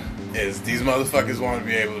 Is these motherfuckers want to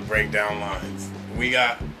be able to break down lines. We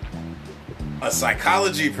got a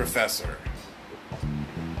psychology professor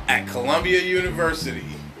at Columbia University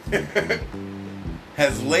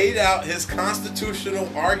has laid out his constitutional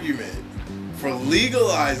argument for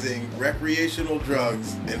legalizing recreational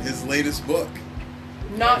drugs in his latest book.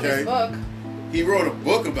 His book. He wrote a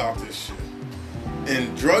book about this shit.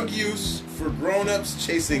 In Drug Use for Grown-Ups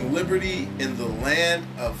Chasing Liberty in the Land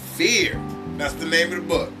of Fear. That's the name of the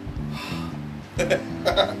book.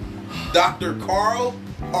 Dr. Carl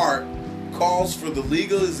Hart calls for the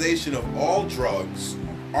legalization of all drugs,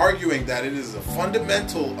 arguing that it is a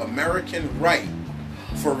fundamental American right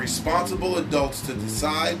for responsible adults to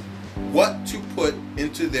decide what to put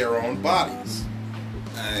into their own bodies.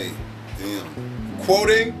 Hey, damn.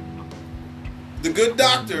 Quoting, The good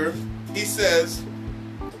doctor, he says,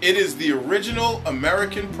 it is the original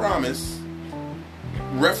American promise,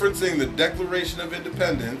 referencing the Declaration of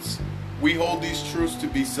Independence. We hold these truths to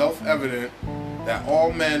be self-evident, that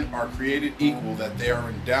all men are created equal, that they are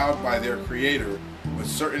endowed by their Creator with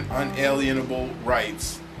certain unalienable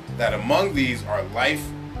rights, that among these are life,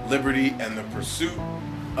 liberty, and the pursuit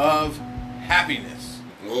of happiness.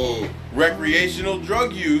 Whoa. Recreational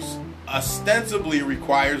drug use ostensibly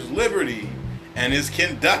requires liberty and is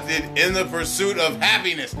conducted in the pursuit of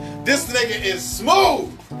happiness. This nigga is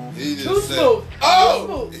smooth. He just Too said, smooth.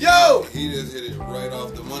 Oh, Too smooth. yo. he just hit it right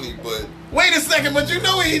off the money, but Wait a second, but you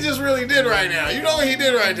know what he just really did right now. You know what he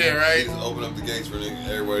did right there, he right? just opened up the gates for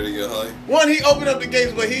everybody to get high. One, he opened up the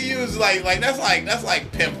gates, but he used like that's like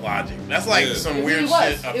pimp logic. That's like Yeah. some He weird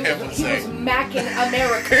was. shit a It pimp was- would he say. was macking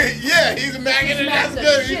America. Yeah, he's macking it. That's Smacked the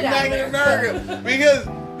good. He's shit out of macking there. America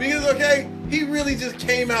because okay, he really just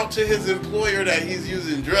came out to his employer that he's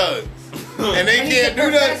using drugs, and they And he's can't a do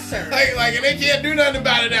professor. nothing. Like, and they can't do nothing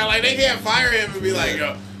about it now. Like, they can't fire him and be like,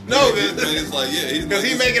 Yeah. no, Yeah, it's like, yeah, because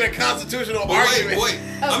he's making a constitutional But argument. wait.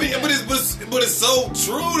 I mean, but it's so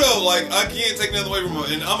true though. Like, I can't take nothing away from him.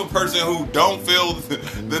 And I'm a person who don't feel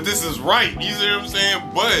that this is right. You see what I'm saying?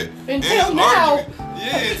 But in Until his now. argument,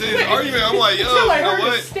 it's his argument. I'm like, yo, Until I you know heard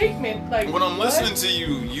what? his statement. Like, When I'm what? listening to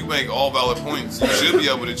you, you make all valid points. You should be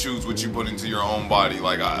able to choose what you put into your own body.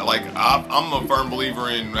 I'm a firm believer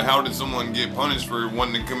in how did someone get punished for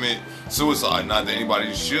wanting to commit suicide? Not that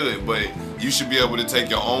anybody should, but you should be able to take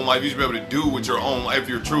your own life. You should be able to do with your own life if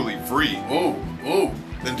you're truly free. Ooh.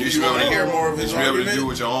 Then do You you should be able want to to hear more of You his should be able to argument? do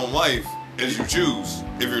with your own life as you choose.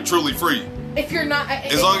 If you're truly free, If you're not,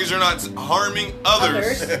 as long as you're not harming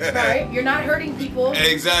others. right? You're not hurting people.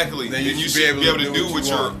 Exactly. Then Then you you should should be able to do what with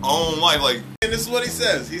you your want. own life. Like, And this is what he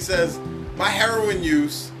says. He says, my heroin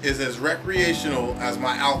use is as recreational as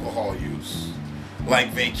my alcohol use. Like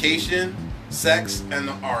vacation, sex, and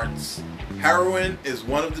the arts, heroin is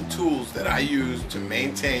one of the tools that I use to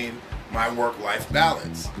maintain my work-life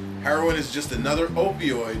balance. Heroin is just another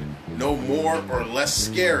opioid, no more or less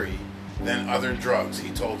scary than other drugs, he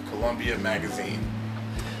told Columbia Magazine.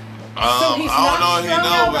 So he's I don't not know if he strung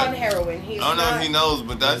out knows, on heroin. He's I don't know not, if he knows,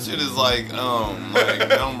 but that shit is like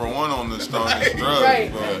number one on the strongest drugs.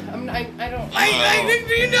 Right. But I don't. Like,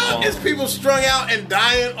 do you know is people strung out and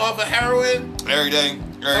dying off of heroin? every day.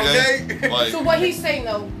 Okay. Like, So what he's saying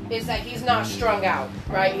though is that he's not strung out,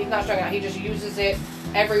 right? He's not strung out. He just uses it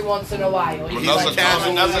every once in a while. but He's that's like, a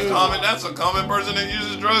common. That's a casual common. That's a common person that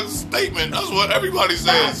uses drugs statement. That's what everybody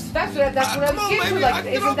says. That's what I Come was on, getting to. baby, I Like, can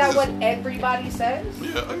get isn't off that this. what everybody says?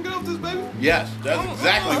 Yeah, I can get off this, baby. Yes, that's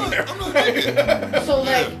exactly what I'm not taking. So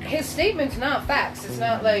like his statement's not facts. It's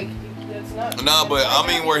not like it's not. Nah, but I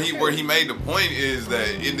mean, where he made the point is that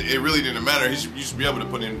it really didn't matter. You should be able to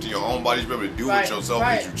put it into your own body. You should be able to do Right, it yourself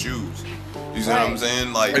right. as you choose. You see what I'm Right.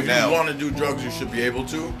 saying? Like if now, you want to do drugs, you should be able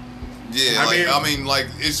to. yeah. I I mean, like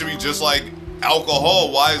it should be just like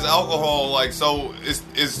alcohol. Why is alcohol like so?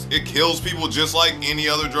 It kills people just like any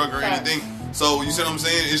other drug or Facts. anything. So you see what I'm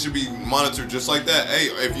saying? It should be monitored just like that. Hey,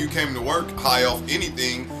 if you came to work high off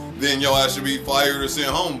anything, then your ass should be fired or sent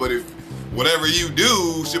home. But if whatever you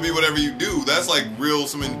do should be whatever you do, that's like real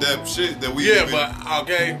some in-depth shit that we Yeah, even- but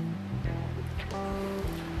okay.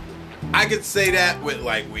 I could say that with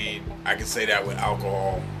like weed. I could say that with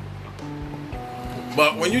alcohol.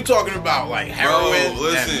 But when you're talking about like heroin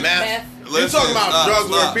listen. and meth, Meth. you're talking about Stop, drugs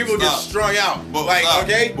stop, where people get stop. strung out. But Like, stop.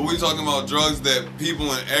 okay, But we're talking about drugs that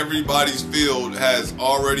people in everybody's field has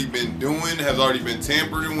already been doing, has already been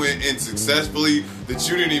tampering with, and successfully that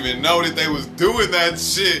you didn't even know that they was doing that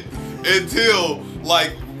shit until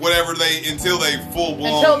until they full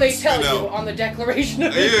blown Until they tell spin you out. on the Declaration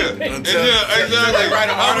of Yeah, Independence. exactly. they write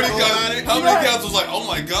a How many article guys? about it? How many Right. guys was like, oh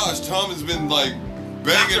my gosh, Tom has been like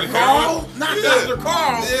banging Dr. Carl? heroin? Not Yeah. Dr.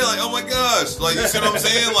 Carl. Yeah, like oh my gosh, like you see what I'm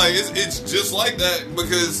saying? Like it's just like that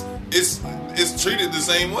because it's treated the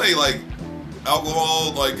same way. Like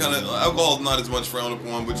alcohol, like kind of alcohol is not as much frowned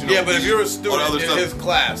upon, but you know. Yeah, but if you're a all the student other in stuff- his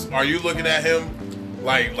class, are you looking at him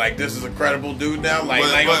like this is a credible dude now? Like,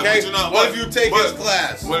 But- like but okay, you're not- what but- if you take but- his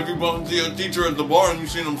class? What if you bump into your teacher at the bar and you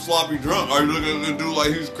seen him sloppy drunk? Are you looking at the dude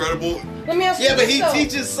like he's credible? Let me ask you Yeah, but this, he though.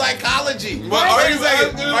 teaches psychology. But are Wait you- a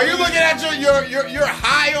second. Are you looking at your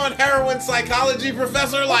high on heroin psychology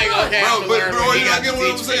professor? Like, okay, I'm Bro, gonna but learn bro, what he you're not got getting to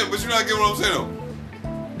what I'm teach saying. me. But you're not getting what I'm saying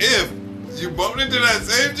though. If you bumped into that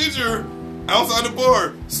same teacher outside the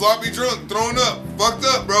bar, sloppy drunk, thrown up, fucked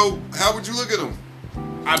up, bro, how would you look at him?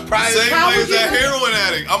 I'm probably Same How way would as you that look- heroin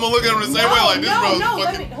addict. I'm gonna look at him the same way, like this no, bro's no, let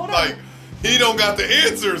fucking me- hold on. like he don't got the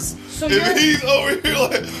answers. So if he's over here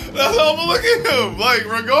like, that's how I'm gonna look at him. Like,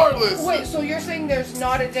 regardless. Wait, so you're saying there's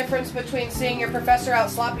not a difference between seeing your professor out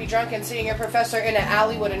sloppy drunk and seeing your professor in an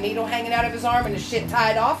alley with a needle hanging out of his arm and his shit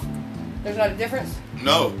tied off? There's not a difference?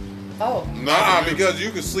 No. Oh. Nah, because you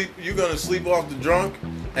can sleep. You're gonna sleep off the drunk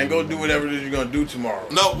and go do whatever it is you're gonna do tomorrow.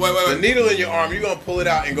 No, wait. The needle in your arm, you're gonna pull it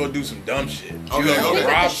out and go do some dumb shit. Okay, you're okay.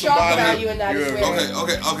 rob The shock somebody. value in that is weird.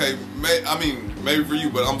 Okay. I mean, maybe for you,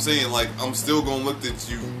 but I'm saying, like, I'm still gonna look at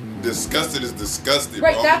you. Disgusted is disgusted.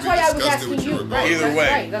 Right, bro. that's why I was Disgusted asking with you. regardless. Right, Either that's way.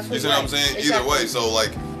 right. That's You see what I'm saying? Either way, so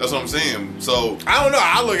like that's what I'm saying. So I don't know.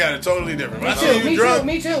 I look at it totally different. If I see you Me drunk, too,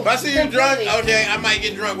 me too. If I see you drunk, Completely. okay, I might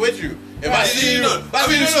get drunk with you. If I Yeah, see you, no. if I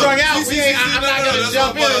see you strung out, I'm not gonna that's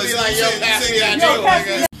jump what in I'm and be saying. like, yo, You pass saying me that getting drink. pass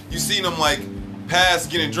me Like, You seen them like pass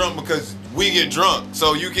getting drunk because we get drunk.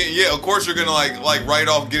 So you can, of course you're gonna like write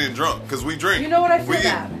off getting drunk because we drink. You know what I feel we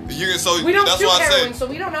bad. You can, so We don't that's do why I heroin, said, so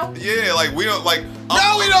we don't know. yeah, like we don't like.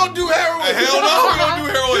 no, we don't do heroin. Hell no, we don't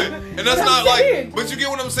do heroin, and that's But I'm not saying. like. But you get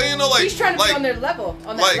what I'm saying though, like He's trying to like, be on their level,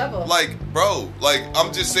 on that like, level. like, bro, like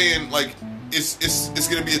I'm just saying, like it's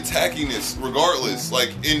gonna be attacking this regardless, like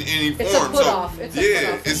in any form. It's a put so off. It's a yeah,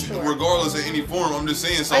 put off for it's sure. regardless of any form. I'm just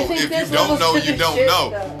saying. So I think if you there's don't levels know, to you this don't shit, know.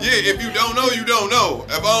 though. Yeah, if you don't know, you don't know.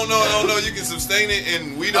 If I don't know, I don't know. You can sustain it,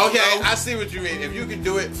 and we don't Okay, know. I see what you mean. If you can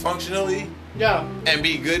do it functionally Yeah, and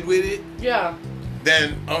be good with it, yeah.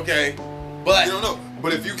 then okay. But You don't know.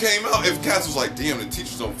 But if you came out, if Cass was like, damn, the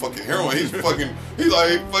teacher's on fucking heroin, he's like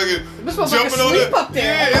fucking This motherfucker jumping on sleep it. up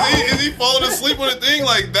there. Yeah, is he falling asleep on the thing?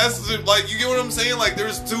 Like, that's, like, you get what I'm saying? Like,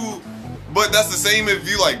 there's two, but that's the same if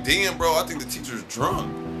you like, damn, bro, I think the teacher's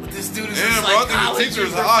drunk. this dude is Damn, bro, I think the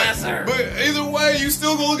teacher's high. But either way, you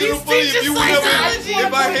still gonna look at him funny if you went up and,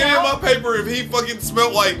 if I handed my paper, if he fucking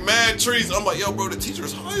smelled like mad trees, I'm like, yo, bro, the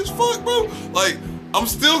teacher's high as fuck, bro. Like, I'm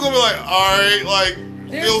still gonna be like, all right, like,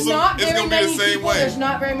 There's not it's very gonna be the many same people. way. There's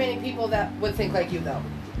not very many people that would think like you, though.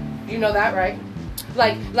 You know that, right?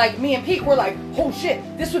 Like me and Pete, we're like, oh shit,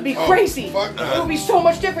 this would be crazy. fuck that. It would be so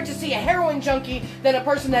much different to see a heroin junkie than a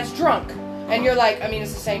person that's drunk. And you're like, I mean,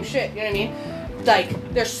 it's the same shit. You know what I mean?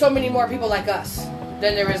 Like, there's so many more people like us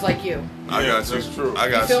than there is like you. I got you. That's true. I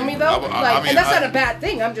got You feel me though? I mean, and that's not a bad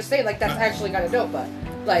thing. I'm just saying, like, that's actually kind of dope. But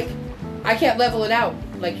like, I can't level it out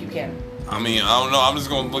like you can. I mean, I don't know. I'm just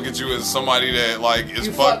gonna look at you as somebody that like is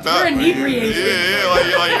You fucked up. You're inebriated. Yeah,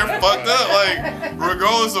 like you're fucked up. Like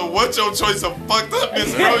regardless of what your choice of fucked up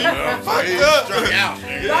is, bro, you fucked up. Strung out.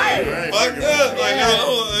 Right. Fucked up. Like, Yeah.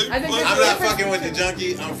 yo, I think fucked there's I'm up. not difference fucking with the between-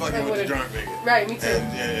 junkie. I'm fucking with the drunk nigga. Right, me too.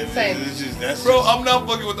 Same. It's just, that's Bro, just, I'm not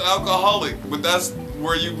fucking with the alcoholic, but that's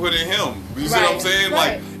where you put in him. You see what I'm Right, saying?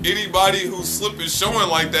 right. Like anybody whose slip is showing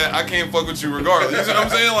like that, I can't fuck with you regardless. You see what I'm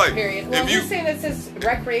saying? Like Period. Well, if you he's saying that says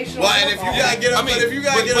recreational. well, and if you gotta get up, I mean, but if you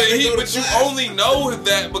gotta get up and go to but you class, only know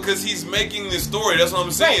that because he's making this story. That's what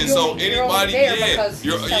I'm saying. Right, So you're only anybody, there yeah, because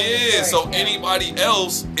he's telling the yeah. story, So yeah. anybody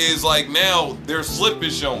else is like now their slip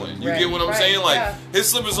is showing. You Right, get what I'm right, saying? Like yeah. his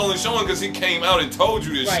slip is only showing because he came out and told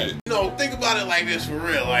you this Right. shit. you know, think about it like this for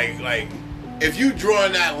real. Like if you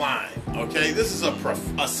drawing that line, okay, this is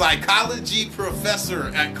a psychology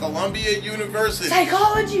professor at Columbia University.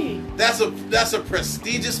 Psychology. That's a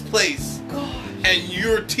prestigious place, God. and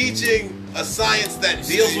you're teaching a science that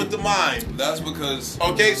deals See, with the mind. That's because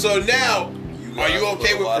Okay, so now, are you guys okay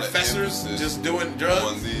put a with lot of professors emphasis just doing on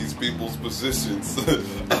drugs? these people's positions.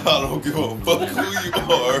 I don't give a fuck who you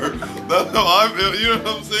are. That's how I feel. You know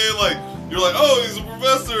what I'm saying? Like you're like, oh, he's a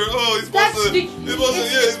professor. Oh, he's supposed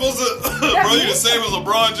he's supposed to. Bro, you the same as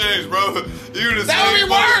LeBron James, bro. You the That would same.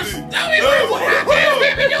 be worse. That would be worse. LeBron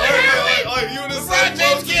James be doing heroin. Like you the LeBron same.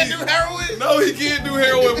 James can't do heroin. No, he can't do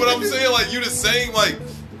heroin. But I'm saying like you the same. Like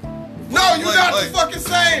No, you're not like- the fucking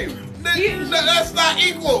same. That's not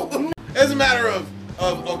equal. It's a matter of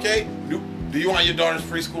okay, do you want your daughter's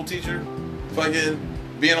preschool teacher fucking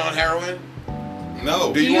being on heroin?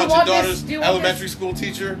 no. Do you want your want this- daughter's do you want elementary school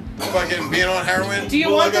teacher fucking being on heroin? Do you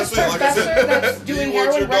Well, want like I this said- like I professor said, that's do you doing want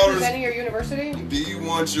heroin your daughter's- representing your university? Do you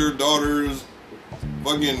want your daughter's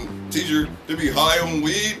fucking teacher to be high on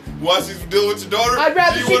weed while she's dealing with your daughter? I'd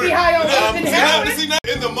rather Do you she want be her- high on No, weed than see, now- heroin. see, now,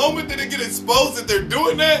 in the moment that it get exposed that they're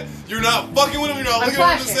doing that, you're not fucking with them. You're not I'm looking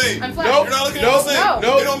at them the flashing. same. I'm flashing. You're not looking at them the same.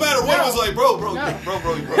 No. It don't matter what No. it was like, bro. No.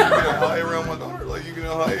 You get high around my daughter. Like you get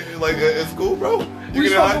high, like at school, bro. You We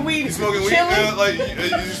get smoking high, weed, You smoking weed? chilling. Like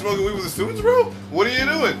you smoking weed with the students, bro? What are you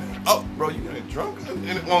doing? Oh, bro, you getting drunk?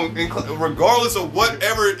 Regardless of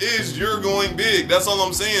whatever it is, you're going big. That's all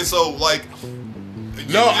I'm saying. So like.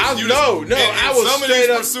 I was some of straight these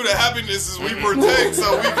up. pursuit of happiness is we partake,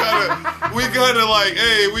 so we kind of like,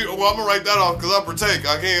 hey, I'm gonna write that off because I partake.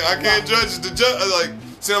 I can't judge the judge. Like,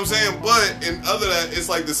 See what I'm saying? But in other than that, it's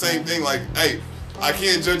like the same thing. Like, hey, I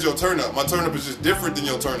can't judge your turn up. My turn up is just different than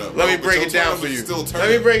your turn up. Let me break it down for you. Let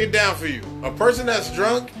me break it down for you. A person that's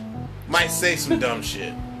drunk might say some dumb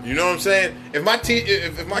shit. You know what I'm saying? If my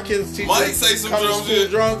kid's teacher might say some comes to dumb school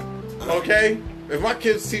shit. drunk, okay? If my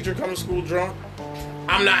kid's teacher comes to school drunk,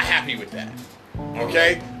 I'm not happy with that.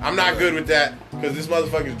 Okay? I'm not good with that because this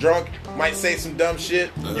motherfucker's drunk, might say some dumb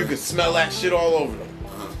shit. You can smell that shit all over them.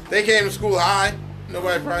 They came to school high.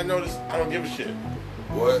 Nobody probably noticed. I don't give a shit.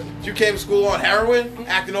 What? If you came to school on heroin,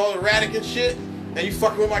 acting all erratic and shit, and you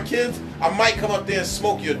fucking with my kids, I might come up there and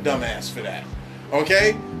smoke your dumb ass for that.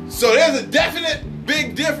 Okay? So there's a definite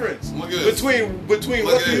big difference between what you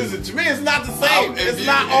use it. To me, it's not the same. It's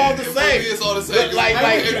not all the same. It's all the same. Like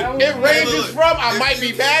it ranges from I might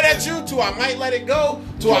be mad at you to I might let it go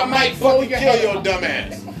to I might fucking kill your dumb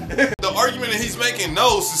ass. The argument that he's making,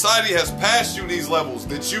 no, society has passed you these levels.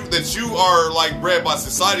 That you are like bred by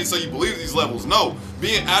society, so you believe these levels. No,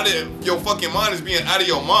 being out of your fucking mind is being out of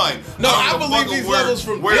your mind. No, I believe these levels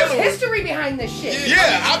from dealing with history behind this shit.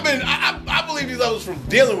 Yeah, I believe these levels from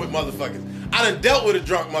dealing with motherfuckers. I done dealt with a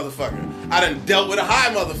drunk motherfucker. I done dealt with a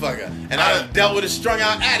high motherfucker, and I done dealt with a strung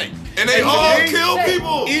out addict. And they all kill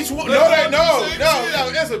people. Each one, no.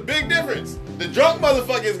 It's a big difference. The drunk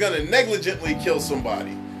motherfucker is gonna negligently kill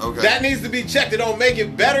somebody. Okay. That needs to be checked. It don't make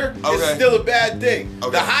it better. Okay. It's still a bad thing. Okay.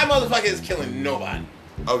 The high motherfucker is killing nobody.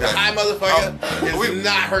 Okay. The high motherfucker is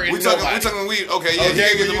not hurting nobody. We talking weed. Okay, yeah.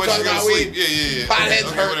 Okay, when you talking about weed, yeah.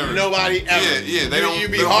 Potheads hurt nobody ever. Yeah. They don't.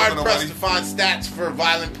 You'd be hard pressed to find stats for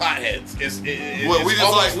violent potheads. We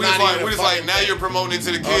just like now you're promoting it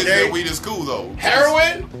to the kids that weed is cool though.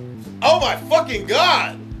 Heroin? Oh my fucking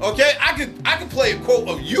god. Okay, I could play a quote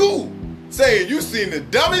of you saying you seen the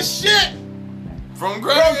dumbest shit. From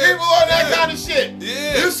people on that kind of shit.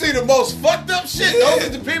 Yeah. You see the most fucked up shit. Yeah. Those are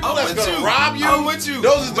the people that's going to rob you. I'm with you.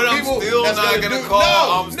 Those are the people that's going to do...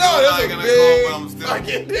 But I'm still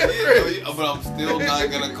not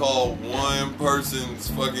going to call one person's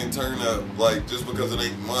fucking turn up, like, just because it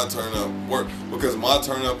ain't my turn up work. Because my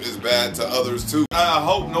turn up is bad to others, too. I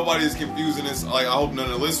hope nobody is confusing this. Like, I hope none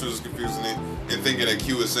of the listeners is confusing it and thinking that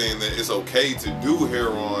Q is saying that it's okay to do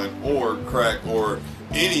heroin or crack or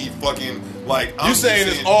any fucking, like, you saying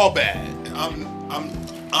it's all bad.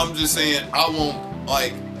 I'm just saying I won't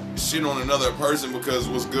like shit on another person because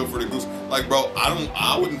what's good for the goose. Like, bro,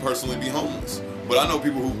 I wouldn't personally be homeless, but I know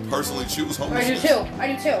people who personally choose homelessness. I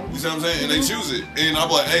do too. You see what I'm saying? And they choose it, and I'm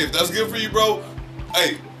like, hey, if that's good for you, bro,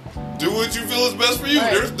 hey, do what you feel is best for you.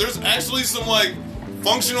 Right. There's actually some like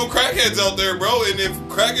functional crackheads out there, bro, and if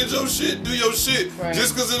crack is your shit, do your shit. Right.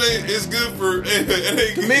 Just because it's good for it ain't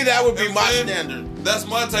good. To me, that would be my standard. That's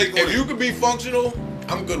my take on it. If you could be functional,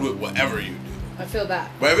 I'm good with whatever you do. I feel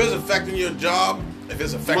that. But if it's affecting your job, if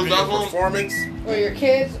it's affecting your performance, or your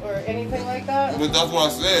kids, or anything like that. But that's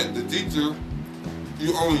what I said. The teacher,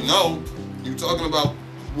 you only know. You talking about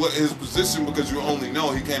what his position because you only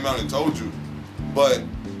know he came out and told you. But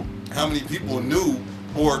how many people knew?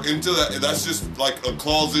 Or until that's just like a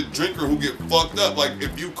closet drinker who get fucked up. Like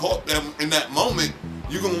if you caught them in that moment,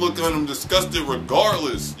 you can look at them disgusted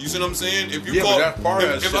regardless. You see what I'm saying? If you if I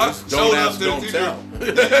showed up to the teacher,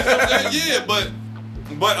 yeah, but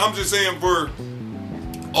I'm just saying for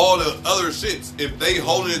all the other shits, if they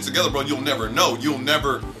holding it together, bro, you'll never know. You'll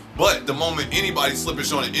never. But the moment anybody slipping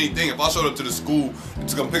showing anything, if I showed up to the school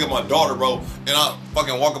to come pick up my daughter, bro, and I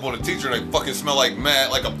fucking walk up on the teacher and they fucking smell like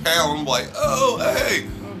a pound, I'm like, oh, hey,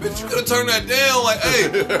 bitch, you could have turned that down. Like, hey,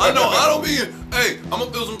 I know I don't be, hey, I'm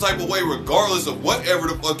gonna feel some type of way regardless of whatever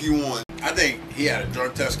the fuck you want. I think he had a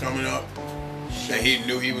drug test coming up, and he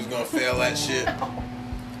knew he was gonna fail that shit.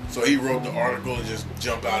 So he wrote the article and just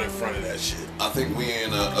jump out in front of that shit. I think we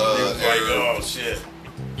in he was like, oh shit.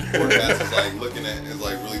 Forecast is like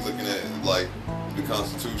really looking at like the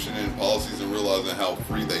Constitution and policies and realizing how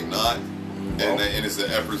free they not, and it's the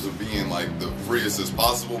efforts of being like the freest as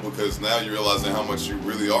possible because now you're realizing how much you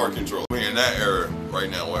really are controlling. We're in that era right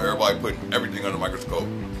now where everybody putting everything under a microscope.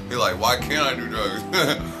 They're like, why can't I do drugs?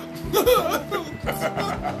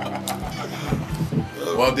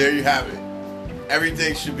 Well, there you have it.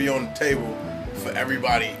 Everything should be on the table for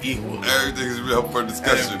everybody equally. Everything is up for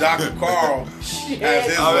discussion. And if Dr. Carl has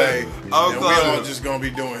his way, then we all just gonna be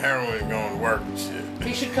doing heroin and going to work and shit.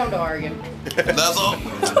 He should come to Oregon. That's all.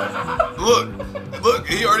 Look,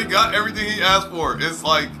 he already got everything he asked for. It's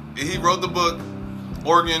like he wrote the book,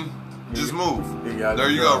 Oregon, just move. There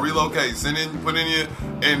you go, relocate, send in, put in your,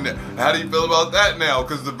 and how do you feel about that now?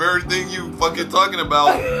 Because the very thing you fucking talking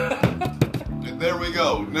about, there we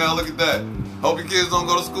go. Now look at that. Hope your kids don't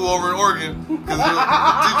go to school over in Oregon, because the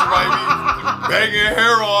teacher might be banging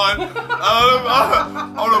hair on the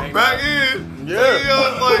back end.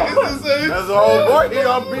 Yeah. Like, it's insane. That's the whole point. He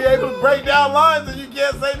gonna be able to break down lines and you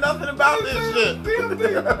can't say nothing about this shit.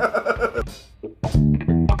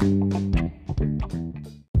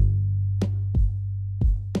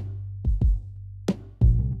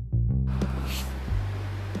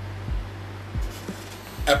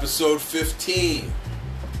 Episode 15.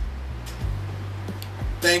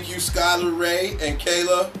 Thank you, Skyler, Ray, and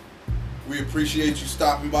Kayla. We appreciate you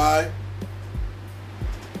stopping by.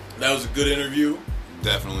 That was a good interview.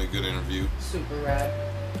 Definitely a good interview. Super rad.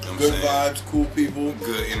 Good vibes, cool people.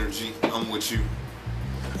 Good energy. I'm with you.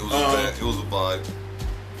 It was a vibe.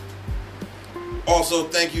 Also,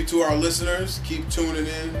 thank you to our listeners. Keep tuning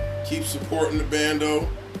in. Keep supporting the bando.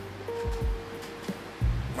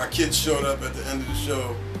 My kids showed up at the end of the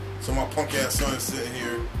show, so my punk ass son is sitting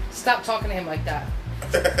here. Stop talking to him like that.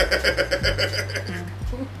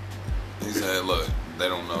 He said, look, they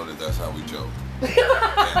don't know that that's how we joke. They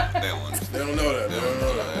don't understand. They don't know that. They don't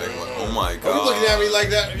know that. Oh my God. Are you looking at me like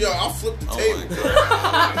that? Yo, I'll flip the table.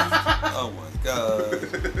 Oh my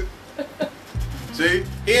God. See?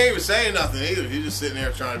 He ain't even saying nothing either. He's just sitting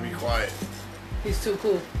there trying to be quiet. He's too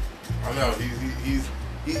cool. I know. He's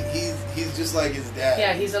just like his dad.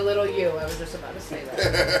 Yeah, he's a little you. I was just about to say that. I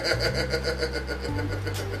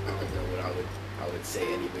don't know what I would say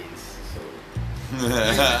anyways. So you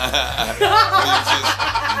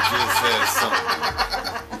just said something.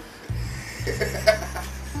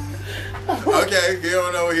 Okay, you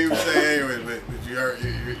don't know what he was saying anyway, but you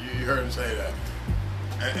heard him say that.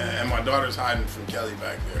 And my daughter's hiding from Kelly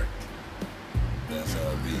back there. That's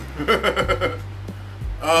how it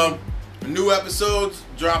be. New episodes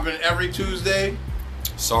dropping every Tuesday.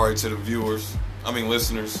 Sorry to the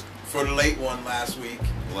listeners. For the late one last week.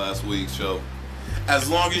 Last week's show. As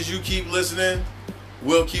long as you keep listening,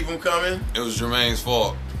 we'll keep them coming. It was Jermaine's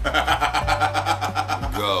fault.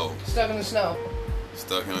 Go. Stuck in the snow.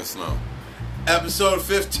 Stuck in the snow. Episode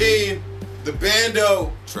 15, The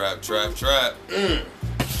Bando. Trap.